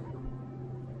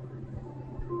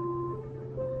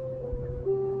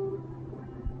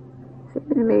 Seemed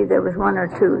to me there was one or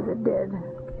two that did.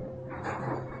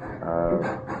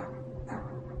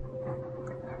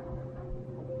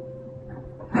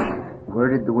 Where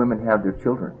did the women have their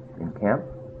children? In camp?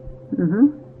 Mm-hmm.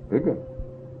 Did they?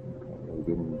 Okay, they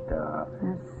didn't.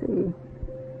 Let's see.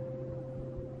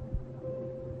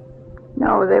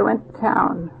 No, they went to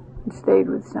town and stayed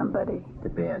with somebody. The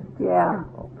Bend. Yeah.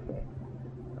 Okay.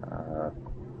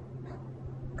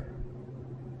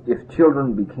 If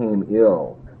children became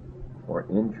ill or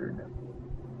injured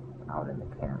out in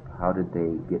the camp, how did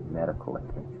they get medical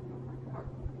attention?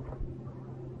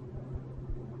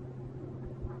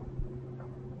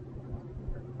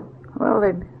 Well,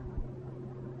 they'd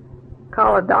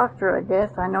call a doctor, I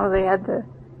guess. I know they had the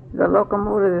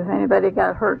locomotive. If anybody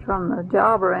got hurt from the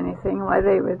job or anything, why,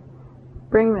 they would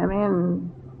bring them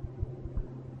in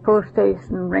post haste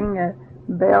and ring a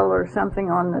bell or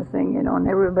something on the thing, you know, and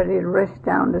everybody would rush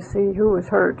down to see who was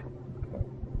hurt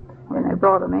when they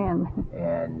brought them in.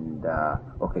 And,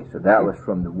 okay, so that was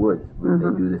from the woods. Would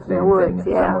they do the same thing if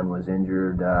someone was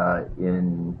injured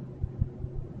in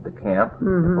the camp?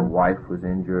 If a wife was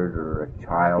injured or a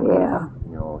child was,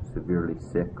 you know, severely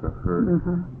sick or hurt,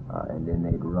 and then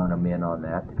they'd run them in on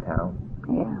that to town?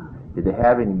 Yeah. Did they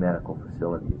have any medical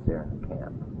facilities there in the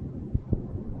camp?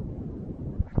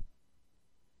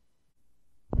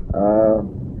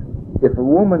 If a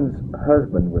woman's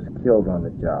husband was killed on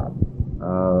the job,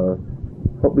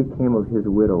 what became of his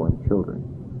widow and children?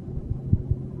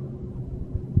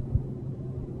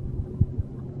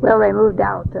 Well, they moved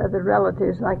out to other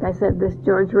relatives. Like I said, this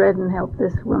George Redden helped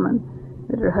this woman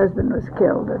that her husband was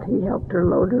killed, that he helped her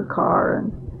load her car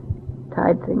and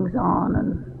tied things on.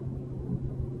 And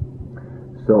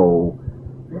so,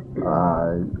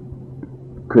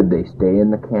 could they stay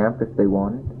in the camp if they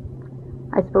wanted?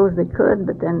 I suppose they could,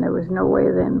 but then there was no way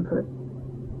then for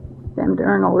them to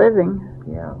earn a living.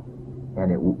 Yeah,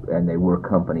 and they were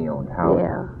company-owned houses.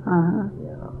 Yeah,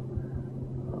 Yeah.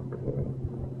 Okay.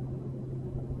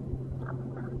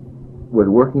 Was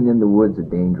working in the woods a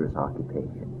dangerous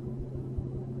occupation?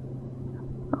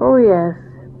 Oh yes,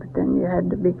 but then you had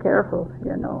to be careful,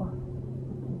 you know.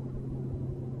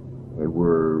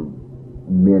 Were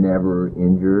men ever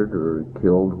injured or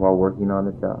killed while working on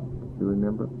the job? Do you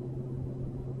remember?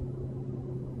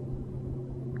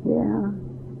 Yeah.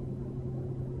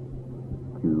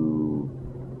 Do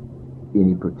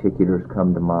any particulars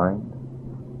come to mind?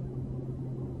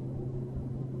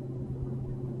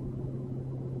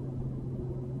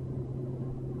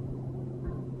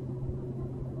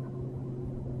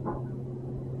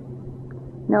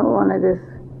 No,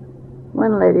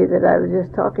 one lady that I was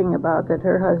just talking about, that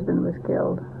her husband was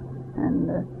killed, and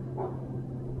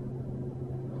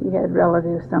she had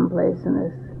relatives someplace, and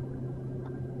this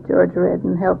George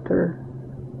Redden helped her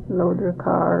load her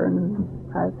car and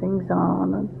tie things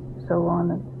on and so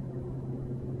on, and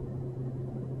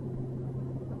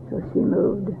so she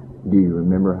moved. Do you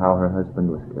remember how her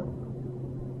husband was killed?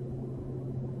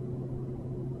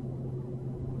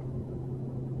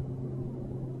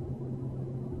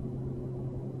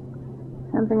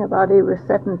 Something about he was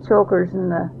setting chokers in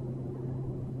the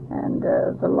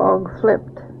log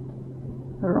flipped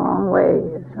the wrong way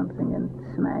or something and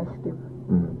smashed him.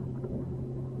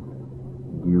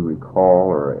 Do you recall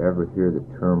or ever hear the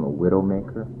term a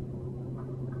widowmaker?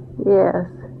 Yes.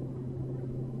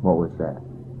 What was that?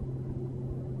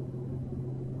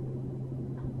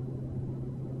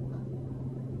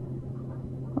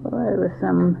 Well, it was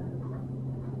some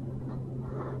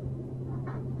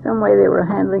way they were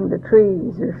handling the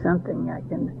trees or something. I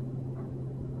can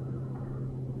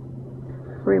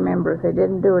remember if they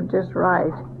didn't do it just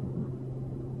right,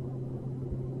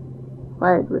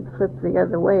 why it would flip the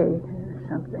other way or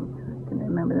something. I can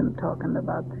remember them talking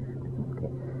about this.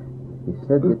 Okay. You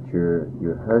said that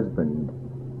your husband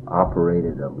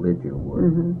operated a ledger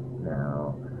work.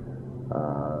 Now,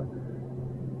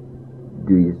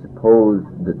 do you suppose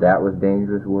that was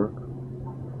dangerous work?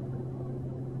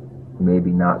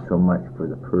 Maybe not so much for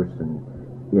the person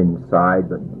inside,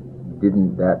 but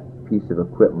didn't that piece of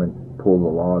equipment pull the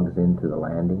logs into the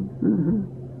landing?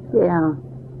 Yeah.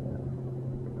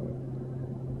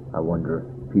 I wonder if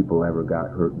people ever got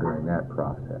hurt during that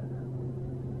process.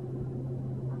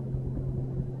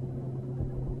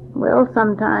 Well,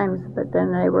 sometimes, but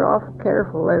then they were awful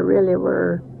careful. They really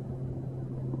were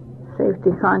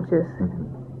safety conscious.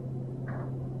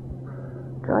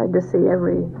 Tried to see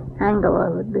every angle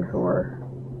of it before.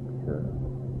 Sure.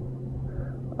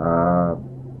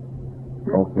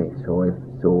 Okay, so if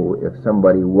So if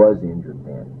somebody was injured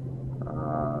then,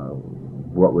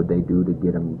 what would they do to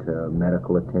get them to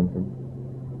medical attention?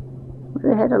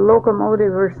 They had a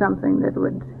locomotive or something that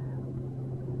would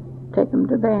take them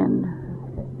to Bend,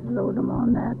 load them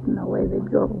on that, and away they'd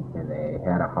go. And they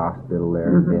had a hospital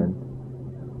there in Bend?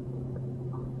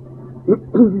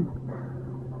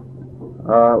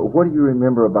 What do you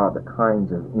remember about the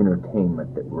kinds of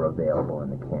entertainment that were available in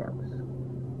the camps?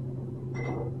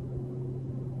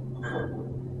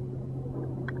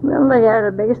 Well, they had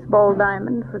a baseball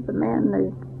diamond for the men.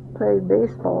 They played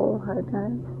baseball at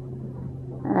night.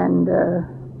 And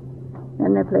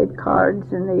then they played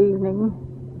cards in the evening.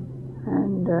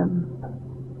 And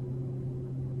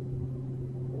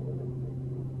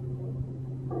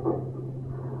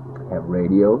have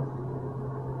radios?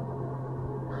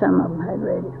 Some of them had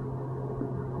radio.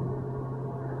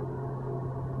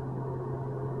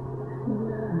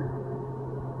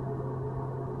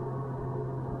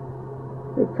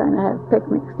 They kind of have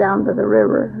picnics down by the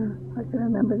river. I can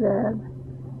remember that.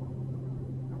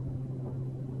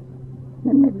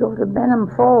 Then they'd go to Benham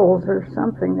Falls or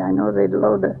something. I know they'd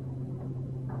load a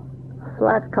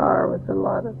flat car with a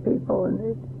lot of people, and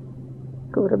they'd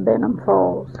go to Benham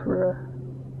Falls for a...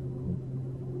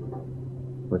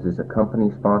 Was this a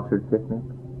company-sponsored picnic?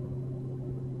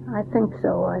 I think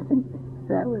so. I think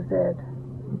that was it.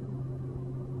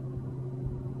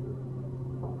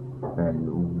 And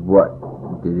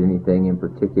did anything in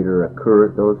particular occur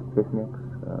at those picnics?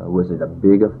 Was it a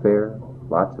big affair?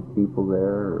 Lots of people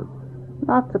there? Or?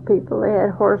 Lots of people. They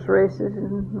had horse races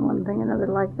and one thing and another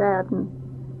like that,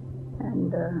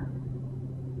 and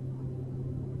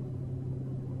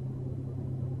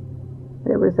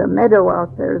there was a meadow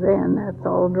out there then. That's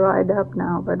all dried up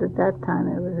now, but at that time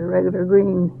it was a regular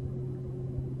green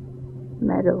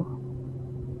meadow.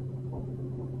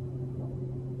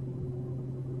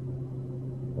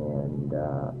 And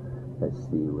let's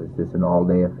see, was this an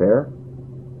all-day affair?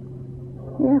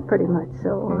 Yeah, pretty much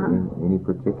so. Any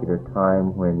particular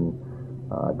time when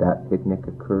that picnic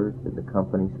occurred that the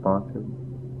company sponsored?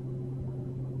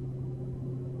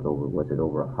 Was it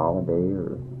over a holiday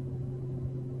or?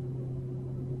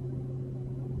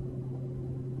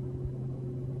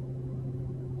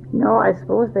 No, I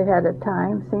suppose they had a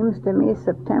time. Seems to me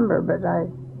September, but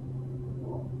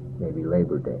maybe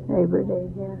Labor Day. Labor Day,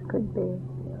 yeah, could be.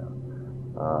 Yeah.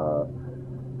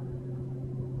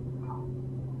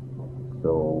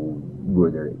 So,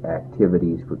 were there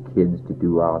activities for kids to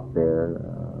do out there?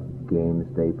 Games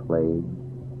they played?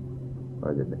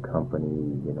 Or did the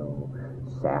company,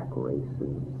 sack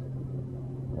races,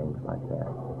 things like that?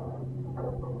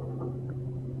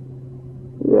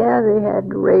 Yeah, they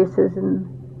had races and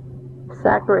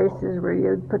sack races where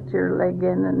you'd put your leg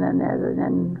in and then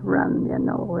run,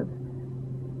 with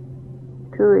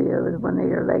two of you with one of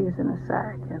your legs in a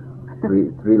sack.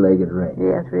 Three-legged race.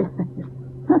 Yeah, three-legged.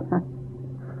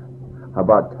 How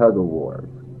about tug of wars?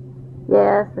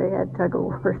 Yes, they had tug of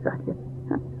wars.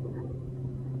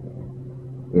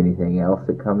 Anything else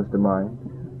that comes to mind?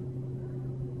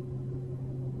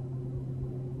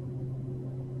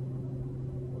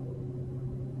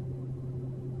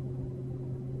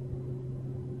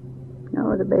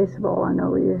 No, the baseball, I know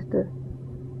we used to...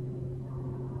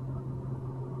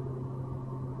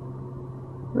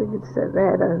 We could sit, they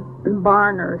had a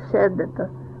barn or a shed that the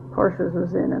horses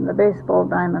was in, and the baseball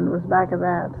diamond was back of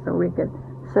that, so we could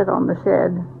sit on the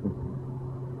shed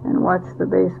and watch the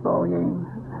baseball game.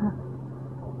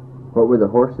 What were the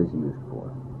horses used for?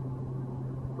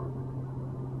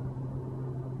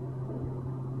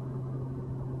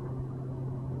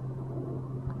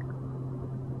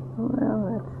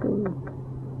 Well, let's see.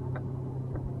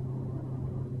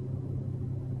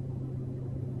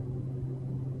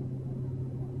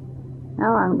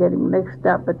 Now I'm getting mixed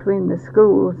up between the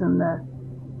schools and the...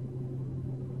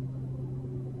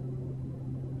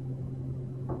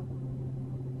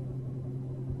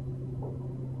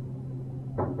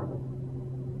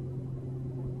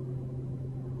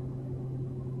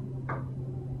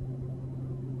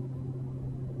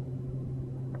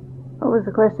 What was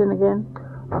the question again?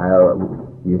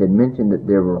 You had mentioned that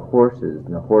there were horses,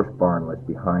 and the horse barn was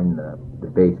behind the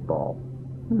baseball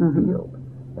field.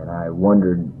 And I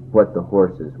wondered what the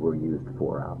horses were used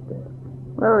for out there.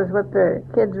 Well, it was what the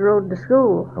kids rode to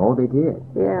school. Oh, they did?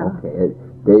 Yeah. Okay.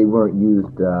 They weren't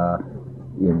used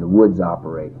in the woods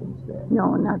operations then?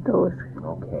 No, not those.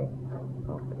 Okay.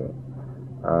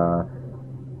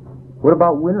 What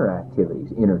about winter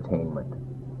activities, entertainment?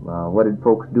 What did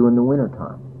folks do in the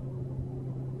wintertime?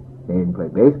 They didn't play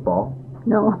baseball.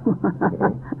 No.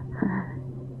 Okay.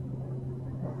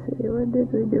 Let's see, what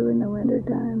did we do in the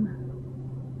wintertime?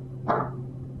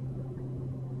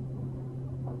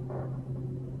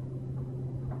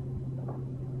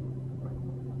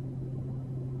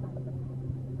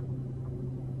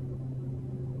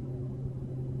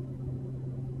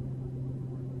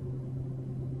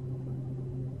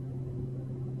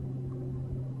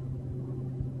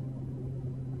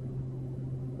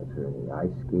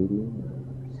 ice skating or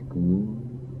skiing?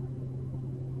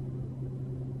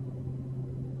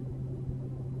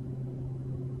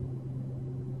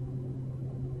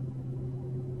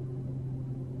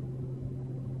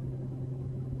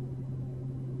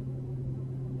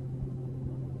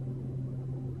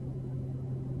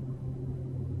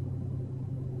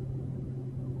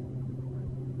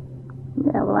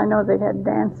 Yeah, well, I know they had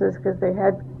dances because they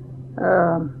had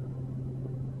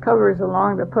covers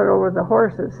along to put over the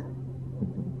horses.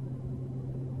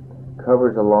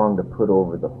 Covers along to put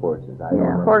over the horses.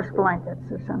 Yeah, horse blankets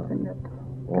or something that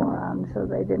come around so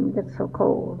they didn't get so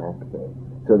cold. Okay.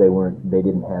 So they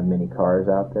didn't have many cars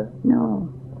out there?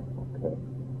 No. Okay.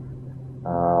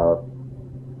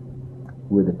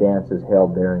 Were the dances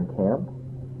held there in camp?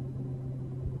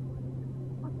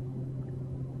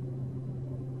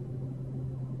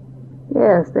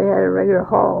 Yes, they had a regular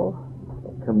hall.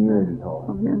 A community hall.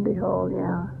 Community hall,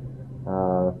 yeah.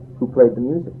 Who played the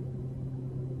music?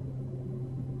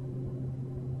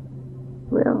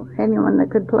 Well, anyone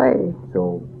that could play.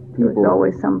 So There people, was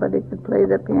always somebody could play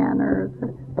the piano or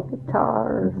the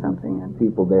guitar or something. And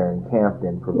people there in camp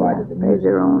then provided the made music.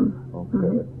 their own.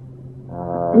 Okay.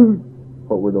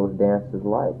 What were those dances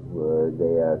like? Were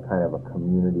they a kind of a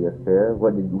community affair?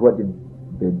 What did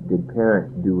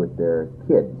parents do with their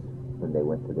kids when they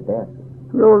went to the dances?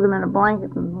 Rolled them in a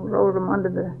blanket and rolled them under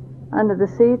the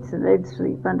seats, and they'd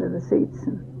sleep under the seats,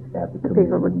 and At the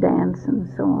people would dance and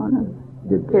so on, and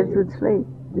kids would sleep.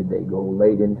 Did they go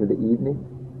late into the evening?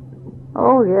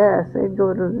 Oh yes, they'd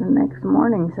go to the next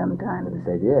morning sometimes.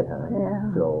 They did, huh?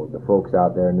 Yeah. So the folks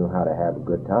out there knew how to have a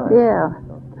good time. Yeah.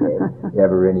 Okay.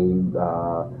 Ever any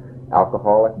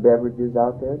alcoholic beverages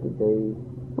out there? Did they?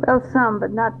 Well, some,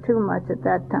 but not too much at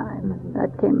that time.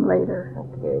 That came later.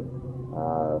 Okay.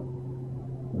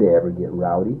 Did they ever get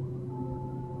rowdy?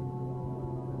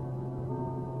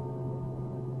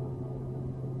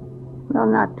 Well,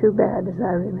 not too bad as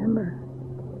I remember.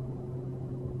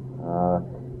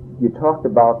 You talked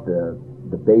about the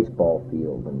baseball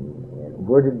field, and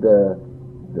where did the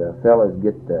fellas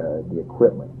get the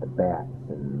equipment, the bats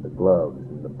and the gloves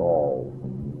and the balls?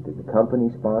 And did the company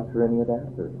sponsor any of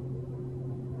that? Or?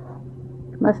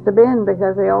 Must have been,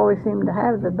 because they always seemed to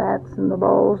have the bats and the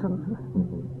balls. And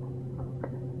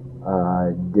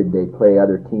did they play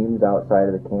other teams outside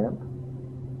of the camp?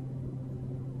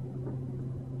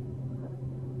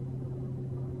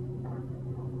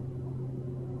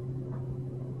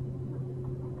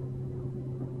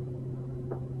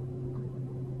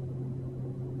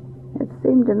 it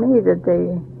seemed to me that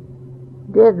they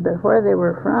did, but where they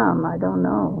were from, I don't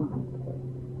know.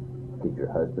 Did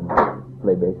your husband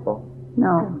play baseball?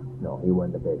 No. No, he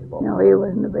wasn't a baseball. No, he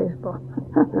wasn't a baseball.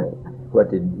 Okay.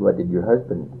 What did your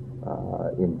husband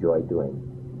enjoy doing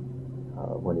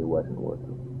when he wasn't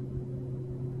working?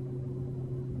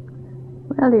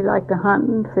 Well, he liked to hunt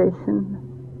and fish and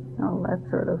all that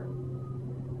sort of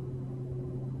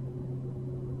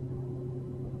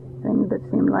thing, but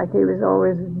seemed like he was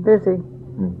always busy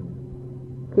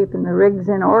keeping the rigs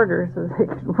in order so they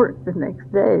could work the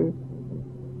next day.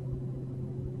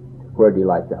 Where do you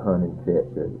like to hunt and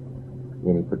fish? Or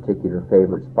any particular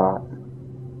favorite spots?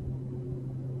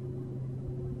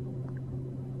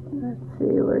 Let's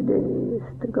see, where did he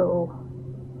used to go?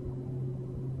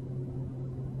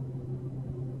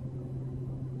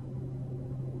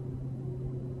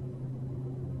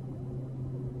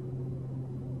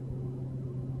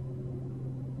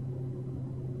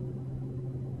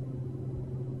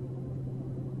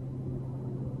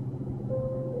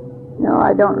 No,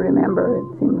 I don't remember.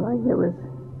 It seemed like there was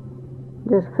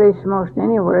just fish most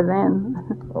anywhere then.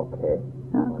 Okay.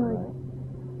 Not like,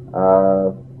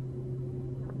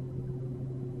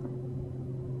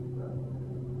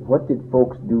 what did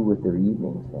folks do with their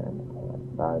evenings then?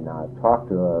 Now, I've talked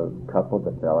to a couple of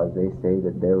the fellas. They say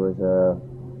that there was a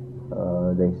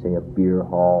beer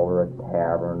hall or a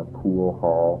tavern, a pool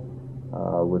hall.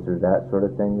 Was there that sort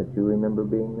of thing that you remember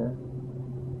being there?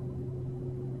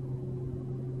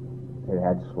 It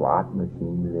had slot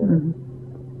machines in it.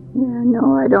 yeah,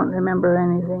 no, I don't remember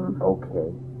anything.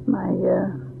 Okay. My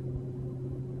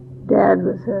dad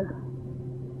was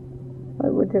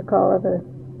what would you call it, a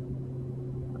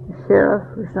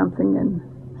sheriff or something, and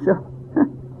so.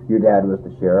 Your dad was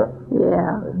the sheriff?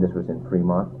 Yeah. This was in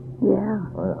Fremont? Yeah.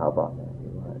 Well, how about that?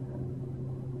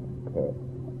 Okay.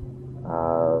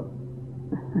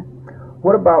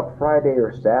 What about Friday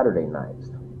or Saturday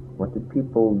nights? What did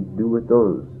people do with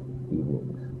those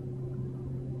evenings?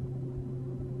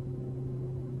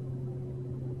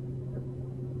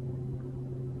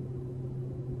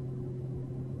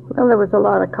 Well, there was a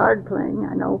lot of card playing.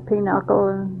 I know pinochle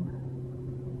and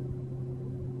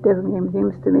different name.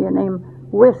 Seems to me a name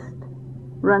Whist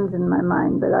runs in my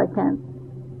mind, but I can't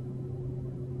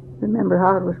remember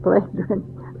how it was played.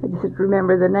 I just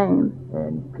remember the name.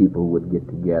 And people would get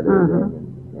together then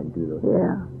and do those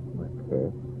Yeah. things.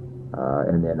 Okay.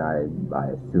 And then I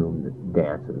assume that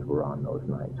dances were on those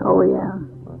nights. Oh, yeah.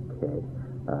 Okay.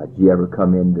 Did you ever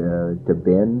come in to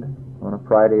Bend on a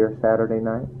Friday or Saturday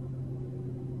night?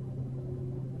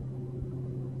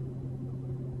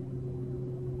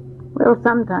 Well,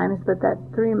 sometimes, but that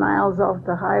 3 miles off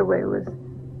the highway was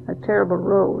a terrible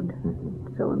road.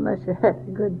 So unless you had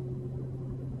a good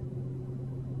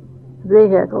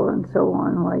vehicle and so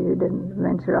on, why you didn't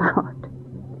venture out.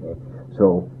 Okay.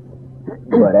 So,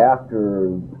 but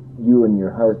after you and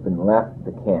your husband left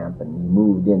the camp and you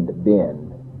moved into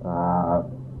Bend,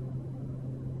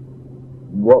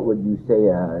 what would you say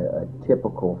a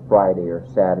typical Friday or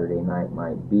Saturday night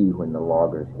might be when the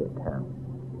loggers hit town?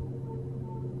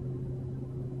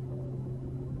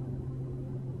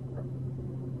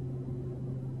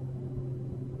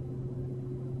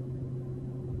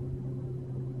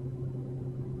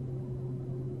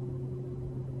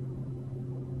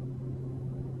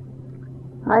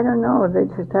 I don't know. They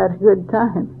just had a good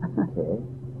time. Okay.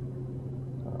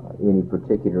 Any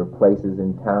particular places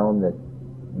in town that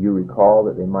you recall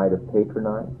that they might have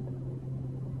patronized?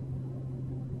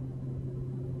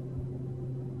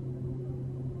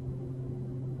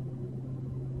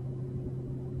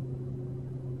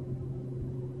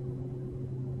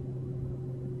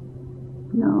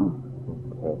 No.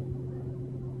 Okay.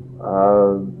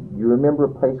 You remember a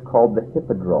place called the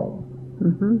Hippodrome?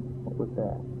 What was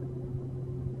that?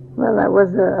 Well, that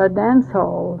was a dance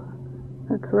hall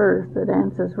at first. The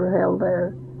dances were held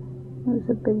there. It was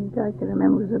a big, I can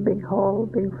remember, it was a big hall,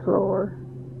 big floor.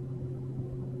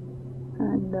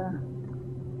 And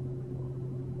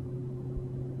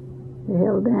they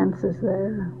held dances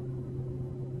there.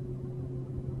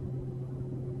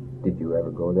 Did you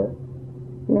ever go there?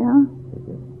 Yeah? Did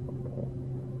you? Okay.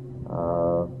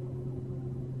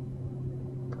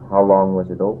 How long was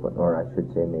it open? Or I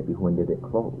should say, maybe when did it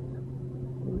close?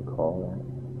 Do you recall that?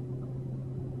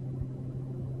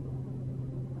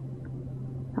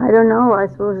 I don't know. I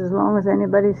suppose as long as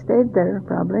anybody stayed there,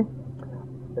 probably.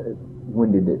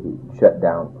 When did it shut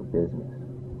down for business?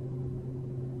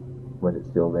 Was it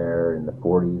still there in the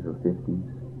 40s or 50s?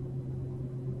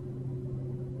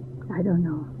 I don't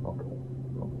know. Okay.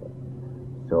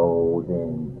 So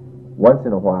then, once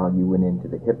in a while, you went into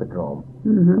the Hippodrome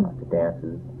to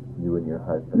dances, you and your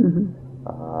husband,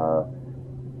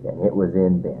 and it was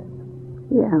in Bend.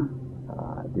 Yeah.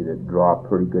 Did it draw a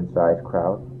pretty good-sized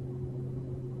crowd?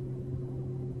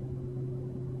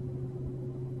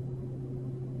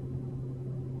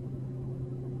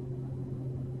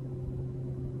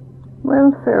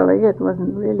 Well, fairly. It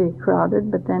wasn't really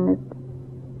crowded, but then it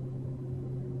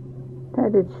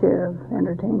had its share of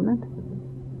entertainment.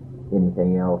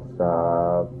 Anything else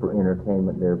for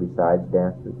entertainment there besides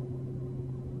dances?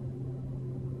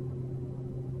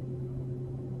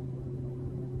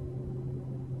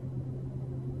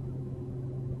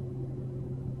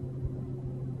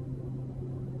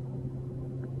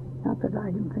 Not that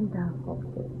I can think of.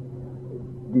 Okay.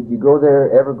 Did you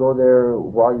ever go there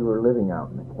while you were living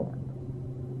out in the camp?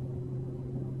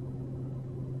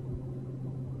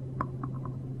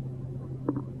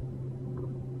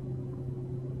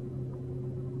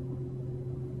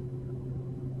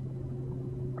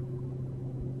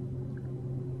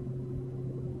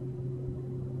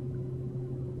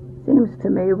 Seems to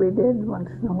me we did once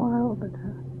in a while, but I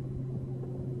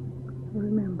don't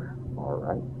remember. All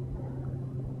right.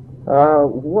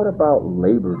 What about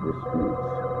labor disputes?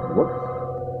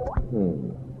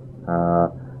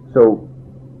 So,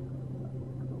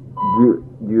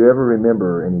 do you ever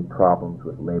remember any problems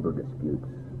with labor disputes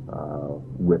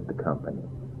with the company?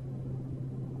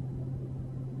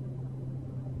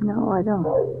 No, I don't.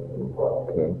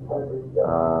 Okay.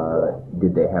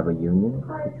 Did they have a union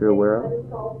that you're aware of?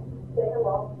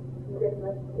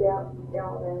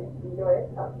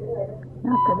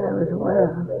 Not that I was aware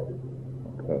of.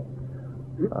 Okay.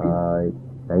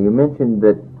 Now you mentioned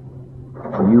that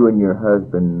you and your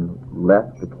husband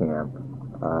left the camp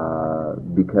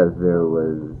because there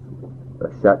was a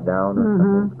shutdown or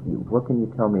something. What can you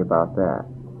tell me about that?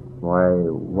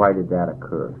 Why did that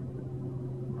occur?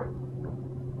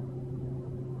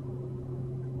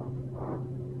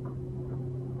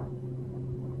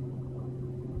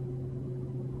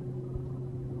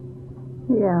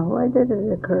 Yeah, why did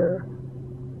it occur?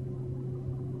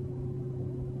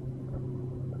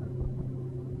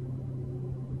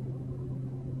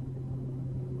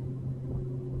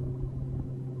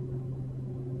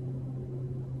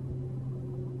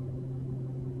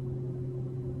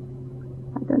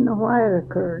 know why it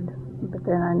occurred, but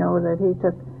then I know that he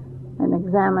took an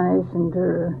examination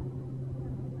to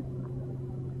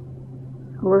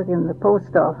work in the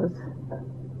post office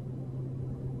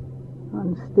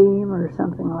on steam or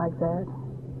something like that.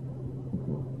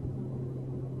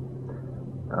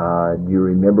 Do you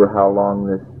remember how long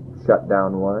this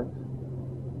shutdown was?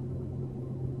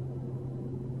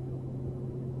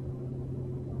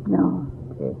 No.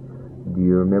 Okay. Do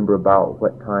you remember about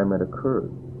what time it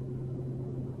occurred?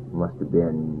 Must have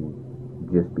been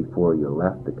just before you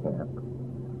left the camp.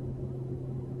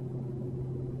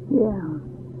 Yeah.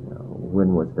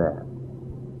 When was that?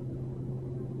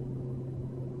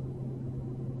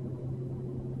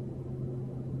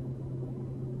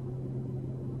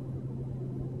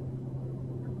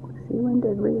 See, when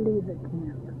did we leave the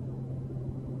camp?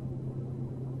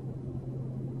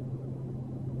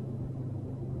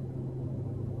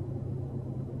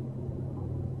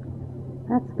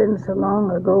 That's been so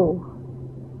long ago.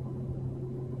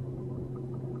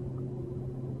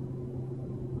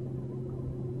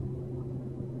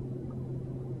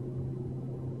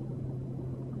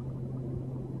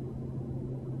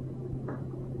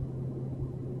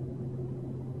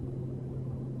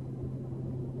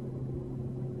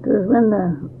 It was when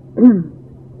the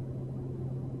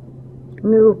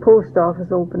new post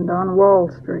office opened on Wall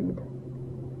Street.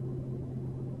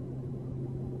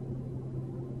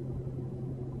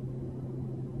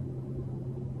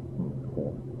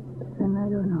 And I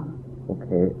don't know.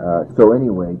 Okay. So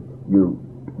anyway, you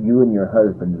and your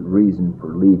husband's reason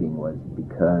for leaving was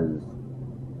because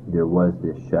there was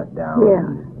this shutdown. Yeah.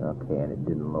 Okay, and it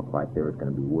didn't look like there was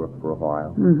going to be work for a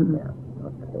while. Mm-hmm. Yeah.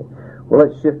 Okay. Well,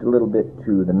 let's shift a little bit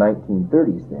to the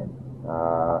 1930s then.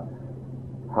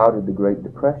 How did the Great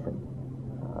Depression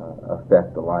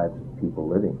affect the lives of people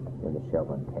living in the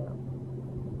Shevlin camp?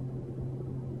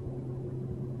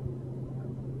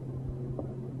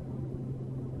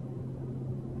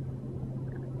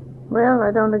 Well,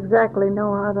 I don't exactly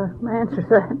know how to answer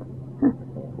that.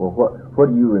 Well, what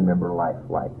do you remember life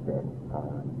like then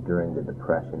during the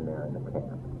Depression there in the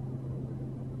camp?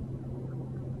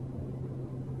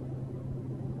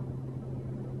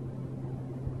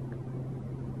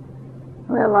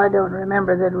 Well, I don't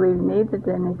remember that we needed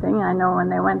anything. I know when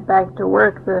they went back to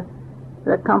work,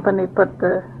 the company put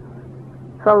the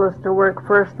fellows to work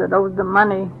first that owed the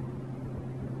money.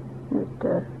 It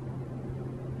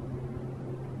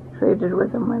traded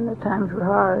with them when the times were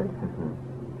hard. Mm-hmm.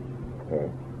 Okay.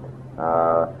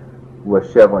 Was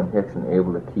Shevlin-Hixon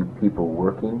able to keep people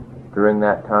working during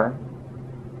that time,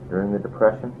 during the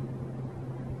Depression?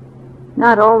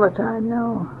 Not all the time,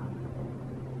 no.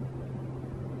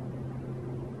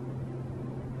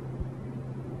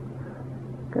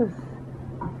 Because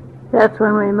that's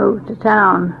when we moved to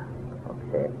town.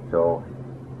 Okay, so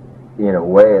in a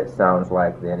way it sounds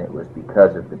like then it was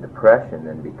because of the Depression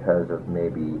and because of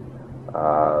maybe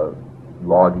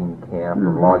logging camp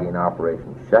or logging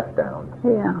operation shutdown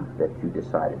that you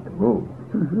decided to move.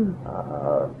 Mm-hmm.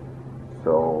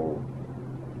 So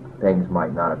things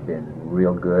might not have been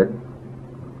real good.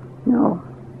 No,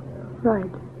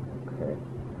 right. Okay.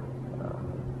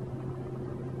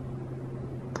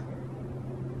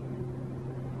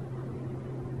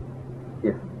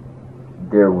 If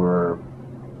there were,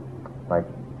 like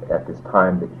at this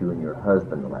time that you and your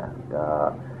husband left,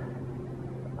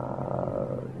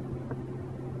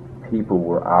 people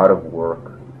were out of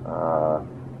work,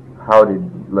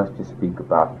 let's just speak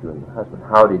about you and your husband,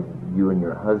 how did you and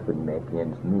your husband make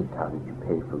ends meet? How did you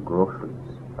pay for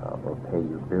groceries or pay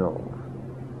your bills?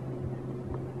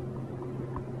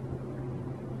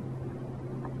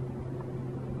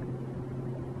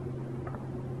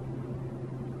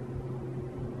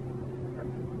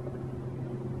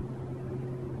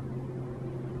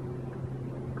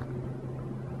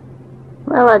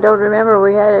 Well, I don't remember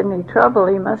we had any trouble.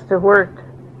 He must have worked.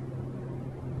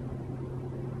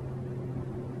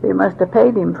 They must have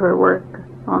paid him for work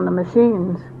on the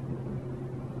machines.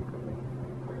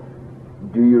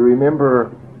 Do you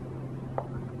remember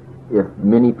if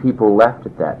many people left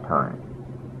at that time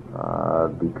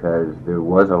because there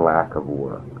was a lack of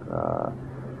work?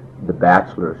 The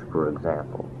bachelors, for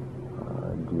example.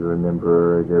 Do you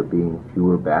remember there being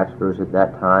fewer bachelors at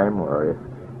that time, or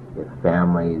if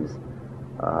families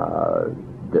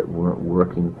that weren't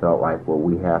working felt like, well,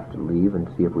 we have to leave and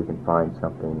see if we can find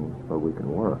something where we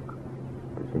can work?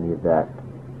 Does any of that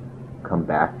come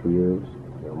back to you?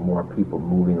 More people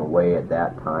moving away at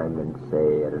that time than,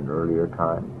 say, at an earlier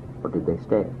time? Or did they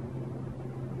stay?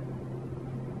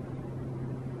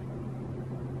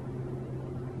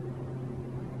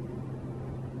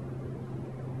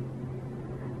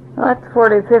 Well, that's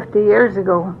 40, 50 years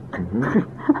ago. Mm-hmm.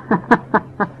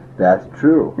 That's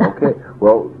true. Okay.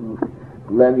 Well,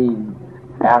 let me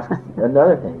ask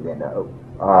another thing then.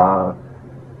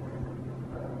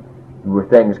 Were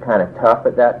things kind of tough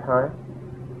at that time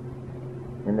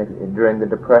during the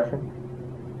Depression?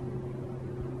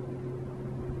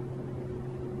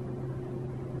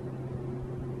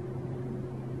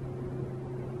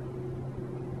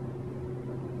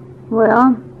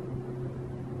 Well,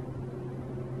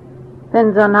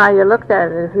 depends on how you looked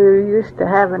at it. If you're used to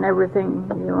having everything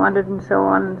you wanted and so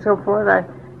on and so forth, I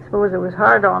suppose it was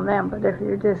hard on them. But if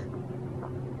you just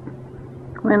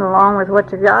went along with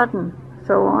what you got and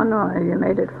so on, well, you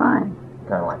made it fine.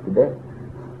 Kind of like today.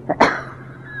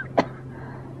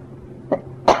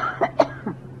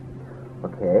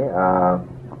 Okay.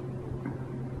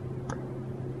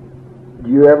 Do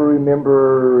you ever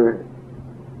remember,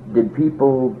 did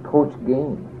people poach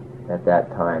game at that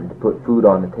time to put food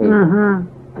on the table?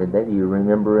 Mm-hmm. Did they? Do you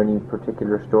remember any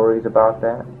particular stories about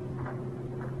that?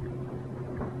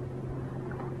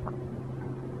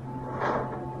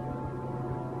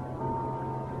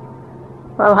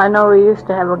 Well, I know we used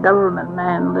to have a government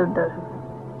man lived a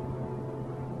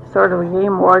sort of a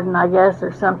game warden, I guess,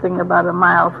 or something about a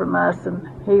mile from us, and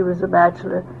he was a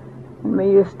bachelor, and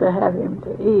we used to have him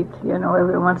to eat,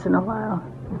 every once in a while.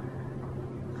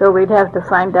 So we'd have to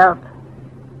find out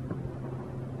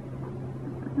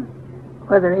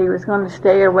whether he was going to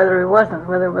stay or whether he wasn't,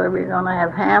 whether we were going to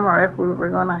have ham or if we were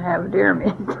going to have deer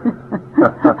meat.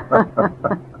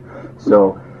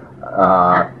 So,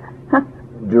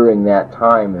 during that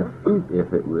time,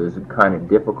 if it was kind of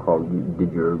difficult,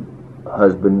 did your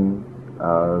husband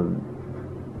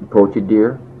poach a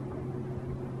deer?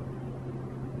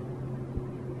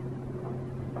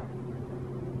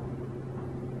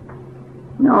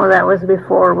 No, that was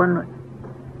before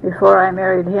I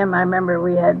married him. I remember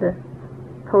we had to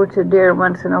poach a deer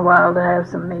once in a while to have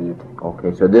some meat.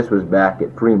 Okay, so this was back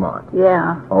at Fremont.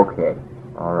 Yeah. Okay,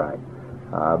 all right.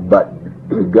 But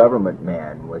the government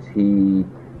man, was he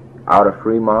out of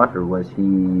Fremont or was he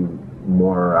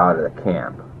more out of the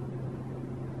camp?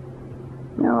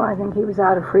 No, I think he was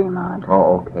out of Fremont.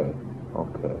 Oh, okay.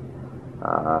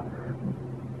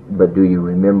 But do you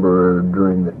remember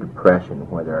during the Depression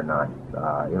whether or not,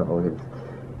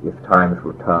 if times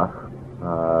were tough,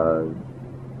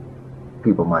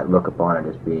 people might look upon it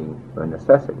as being a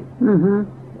necessity? Mm-hmm.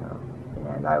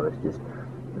 And I was just,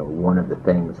 one of the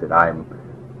things that I'm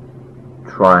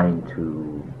trying to,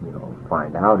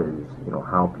 find out is,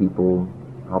 how people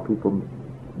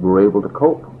were able to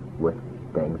cope with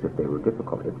things if they were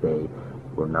difficult. If they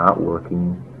were not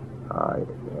working,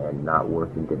 and not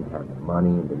working, didn't have the money,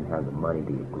 and didn't have the money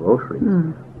to get groceries,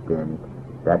 then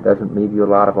that doesn't leave you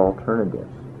a lot of alternatives.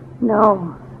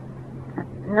 No,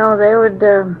 they would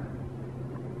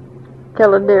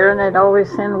kill a deer, and they'd always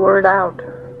send word out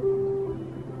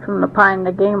from the pine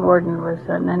the game warden was,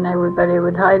 and then everybody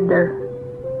would hide their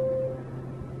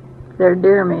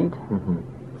deer meat. Mm-hmm.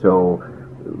 So,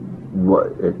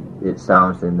 it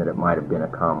sounds then that it might have been a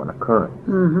common occurrence.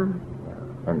 Mm-hmm.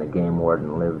 And the game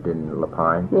warden lived in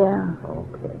Lapine? Yeah.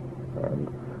 Okay. And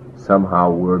somehow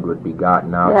word would be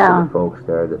gotten out to the folks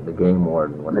there that the game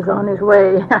warden was on his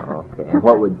way. Okay. And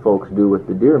what would folks do with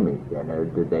the deer meat then? Or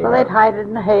did they they'd hide it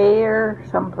in the hay or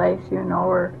someplace,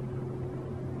 or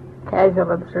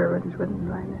casual observers wouldn't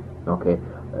find it. Okay.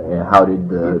 And how did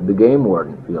the game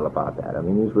warden feel about that? I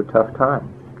mean, these were tough times.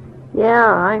 Yeah,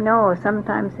 I know.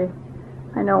 Sometimes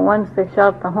I know once they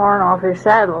shot the horn off his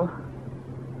saddle.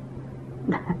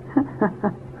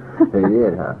 They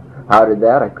did, huh? How did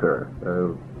that occur?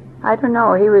 I don't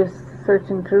know. He was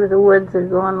searching through the woods or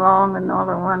going along, and all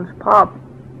at once popped.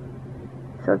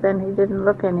 So then he didn't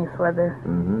look any further.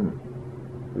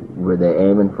 Mm-hmm. Were they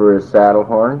aiming for his saddle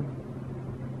horn?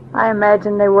 I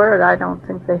imagine they were. I don't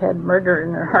think they had murder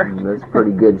in their heart. That's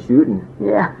pretty good shooting.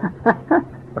 Yeah.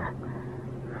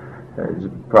 It's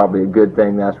probably a good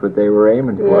thing that's what they were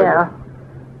aiming for. Yeah.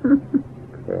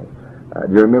 Okay.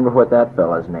 Do you remember what that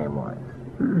fella's name was?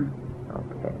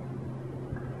 Okay.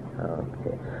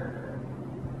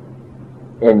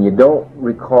 And you don't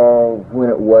recall when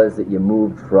it was that you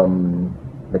moved from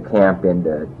the camp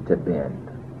into Bend?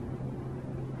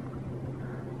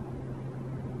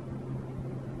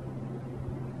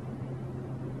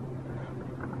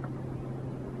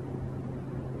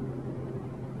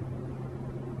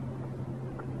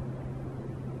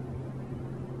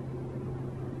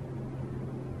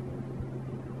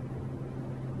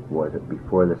 Was it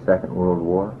before the Second World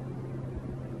War?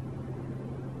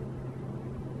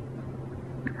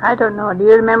 I don't know. Do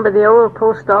you remember the old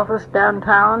post office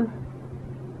downtown?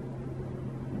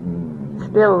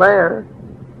 still there.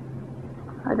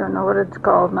 I don't know what it's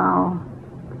called now.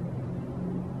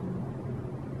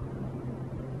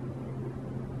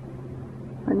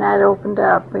 When that opened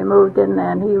up, we moved in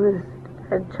there, and he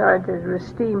had charge of it. Was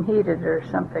steam heated or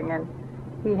something, and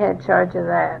he had charge of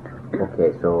that.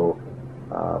 Okay, so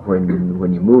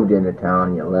when you moved into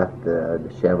town, you left the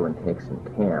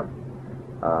Shevlin-Hixon camp.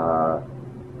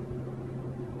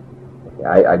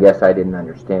 I guess I didn't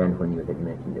understand when you had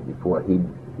mentioned it before.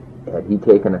 Had he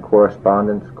taken a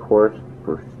correspondence course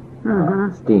for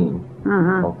steam?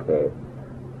 Mm-hmm. Okay,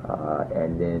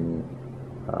 and then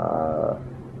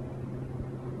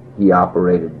he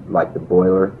operated like the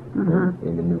boiler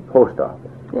in the new post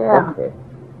office. Yeah. Okay.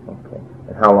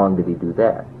 And how long did he do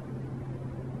that?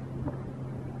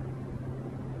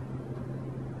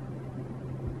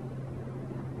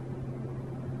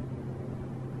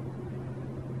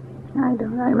 I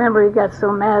don't know. I remember he got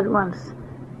so mad once.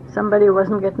 Somebody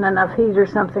wasn't getting enough heat or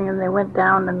something, and they went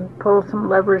down and pulled some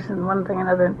levers and one thing and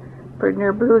another, and pretty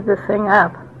near blew the thing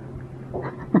up.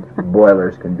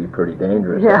 Boilers can be pretty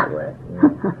dangerous that way.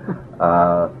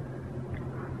 Yeah.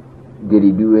 Did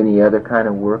he do any other kind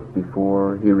of work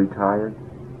before he retired?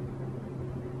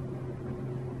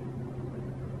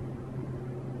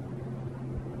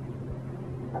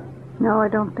 No, I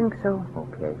don't think so.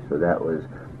 Okay, so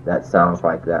that sounds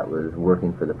like that was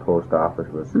working for the post office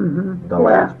was the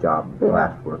last job, the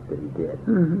last work that he did.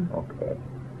 Okay.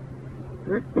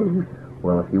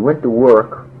 Well, if he went to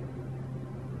work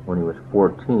when he was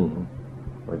 14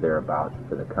 or thereabouts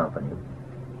for the company,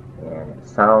 and it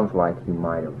sounds like he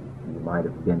might have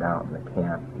been out in the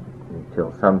camp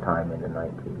until sometime in the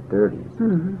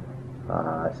 1930s.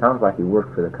 It sounds like he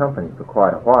worked for the company for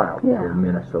quite a while in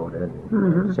Minnesota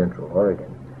and Central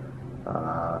Oregon.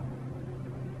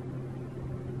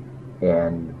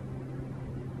 And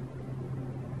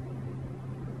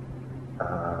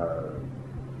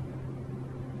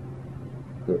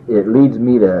it leads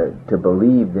me to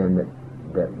believe then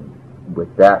that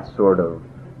with that sort of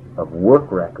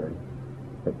work record,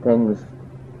 that things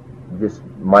just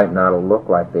might not have looked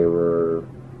like they were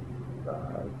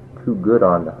too good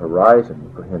on the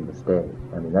horizon for him to stay.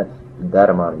 I mean, that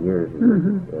amount of years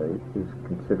is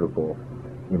considerable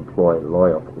employee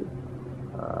loyalty.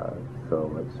 So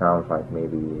it sounds like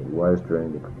maybe it was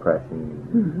during the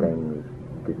Depression, things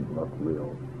didn't look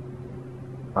real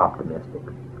optimistic.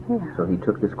 Yeah. So he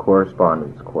took this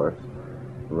correspondence course,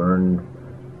 learned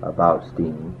about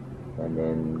steam, and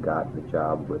then got the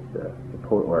job with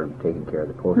or taking care of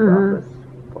the post office.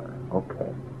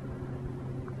 Okay.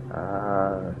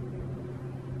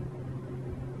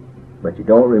 But you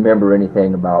don't remember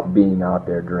anything about being out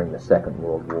there during the Second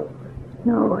World War?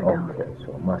 No, I don't. Okay,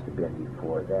 so it must have been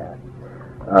before that.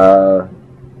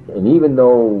 And even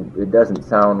though it doesn't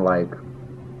sound like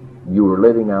you were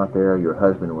living out there, your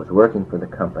husband was working for the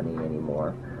company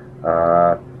anymore,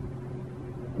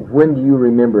 when do you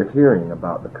remember hearing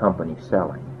about the company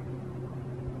selling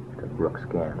to Brooks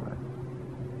Scanlon?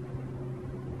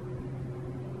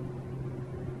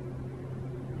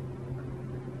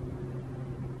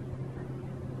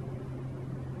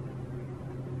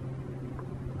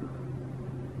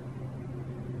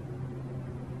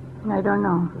 I don't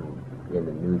know. In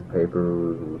the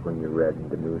newspaper, when you read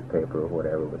the newspaper or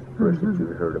whatever, was the first that you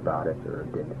heard about it, or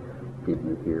did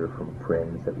you hear from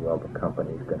friends that, well, the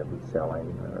company's going to be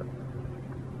selling?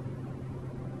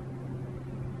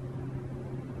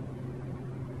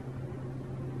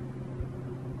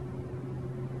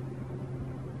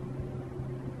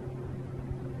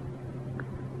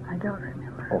 I don't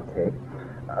remember. Okay.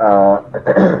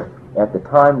 At the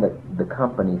time that the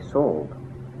company sold,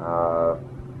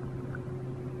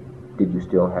 did you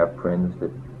still have friends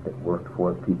that worked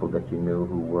for people that you knew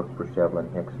who worked for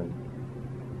Shevlin-Hixon?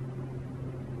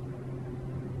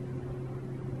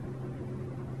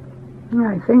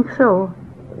 I think so.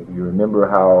 Do you remember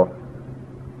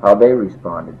how they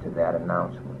responded to that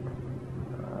announcement?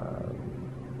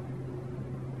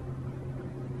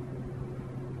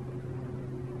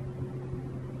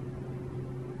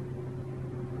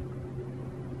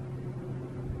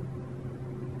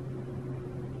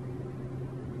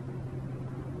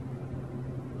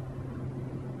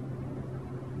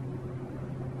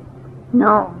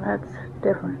 No, that's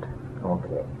different.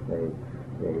 Okay,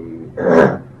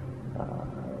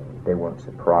 they weren't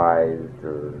surprised,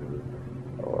 or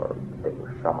they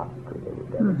were shocked, or they were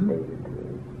devastated.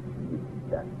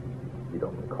 You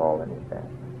don't recall any of that.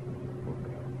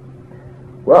 Okay.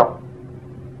 Well,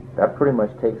 that pretty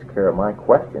much takes care of my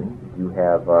question. Do you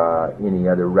have any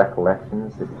other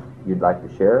recollections that you'd like to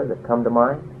share that come to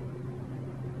mind?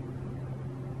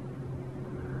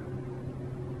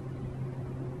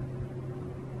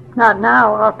 Not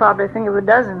now. I'll probably think of a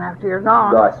dozen after you're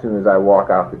gone. Well, as soon as I walk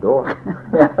out the door.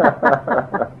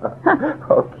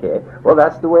 Okay. Well,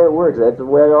 that's the way it works. That's the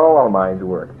way all our minds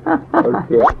work.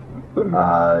 Okay.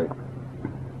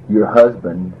 Your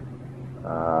husband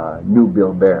knew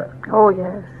Bill Bear. Oh,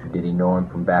 yes. Did he know him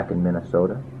from back in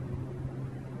Minnesota?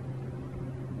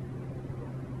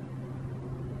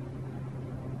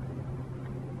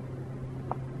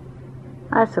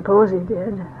 I suppose he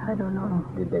did. I don't know.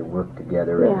 Did they work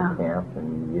together Yeah. at the camp,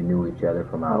 and you knew each other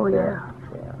from out Oh, there?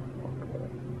 yeah. Yeah.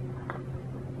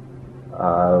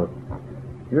 Okay.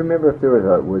 Do you remember if there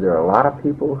was were there a lot of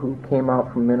people who came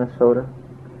out from Minnesota?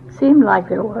 Seemed like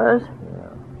there was. Yeah.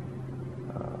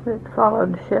 That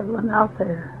followed Shevlin out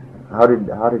there. How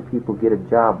did people get a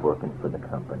job working for the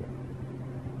company?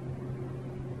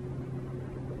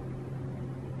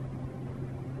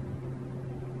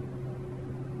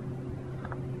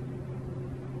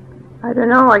 I don't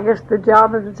know. I guess the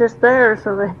job was just there,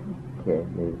 so they... Okay,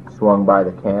 they swung by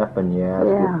the camp and you asked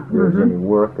Yeah. if there was any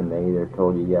work, and they either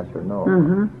told you yes or no.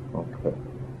 Mm-hmm. Okay.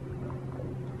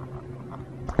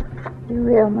 You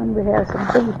Reelman, we have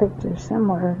some big pictures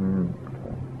somewhere.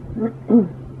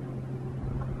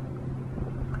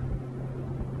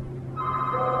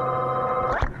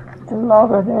 The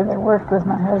logger there that worked with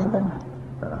my husband.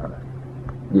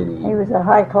 Did He was a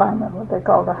high climber, what they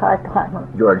called a high climber.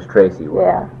 George Tracy was?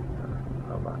 Yeah.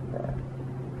 How about that?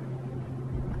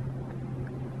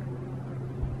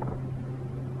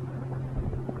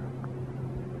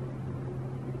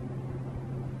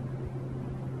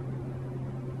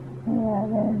 Yeah,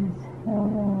 there's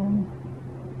Shevlin,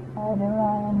 Ida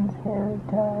Lyons, Harry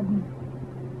Todd,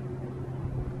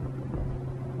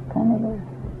 Cunningham.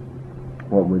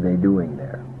 What were they doing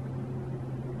there?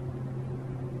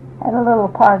 Had a little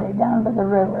party down by the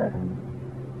river.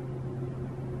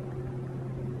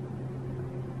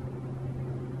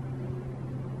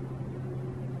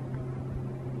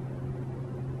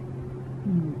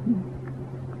 Mm-hmm.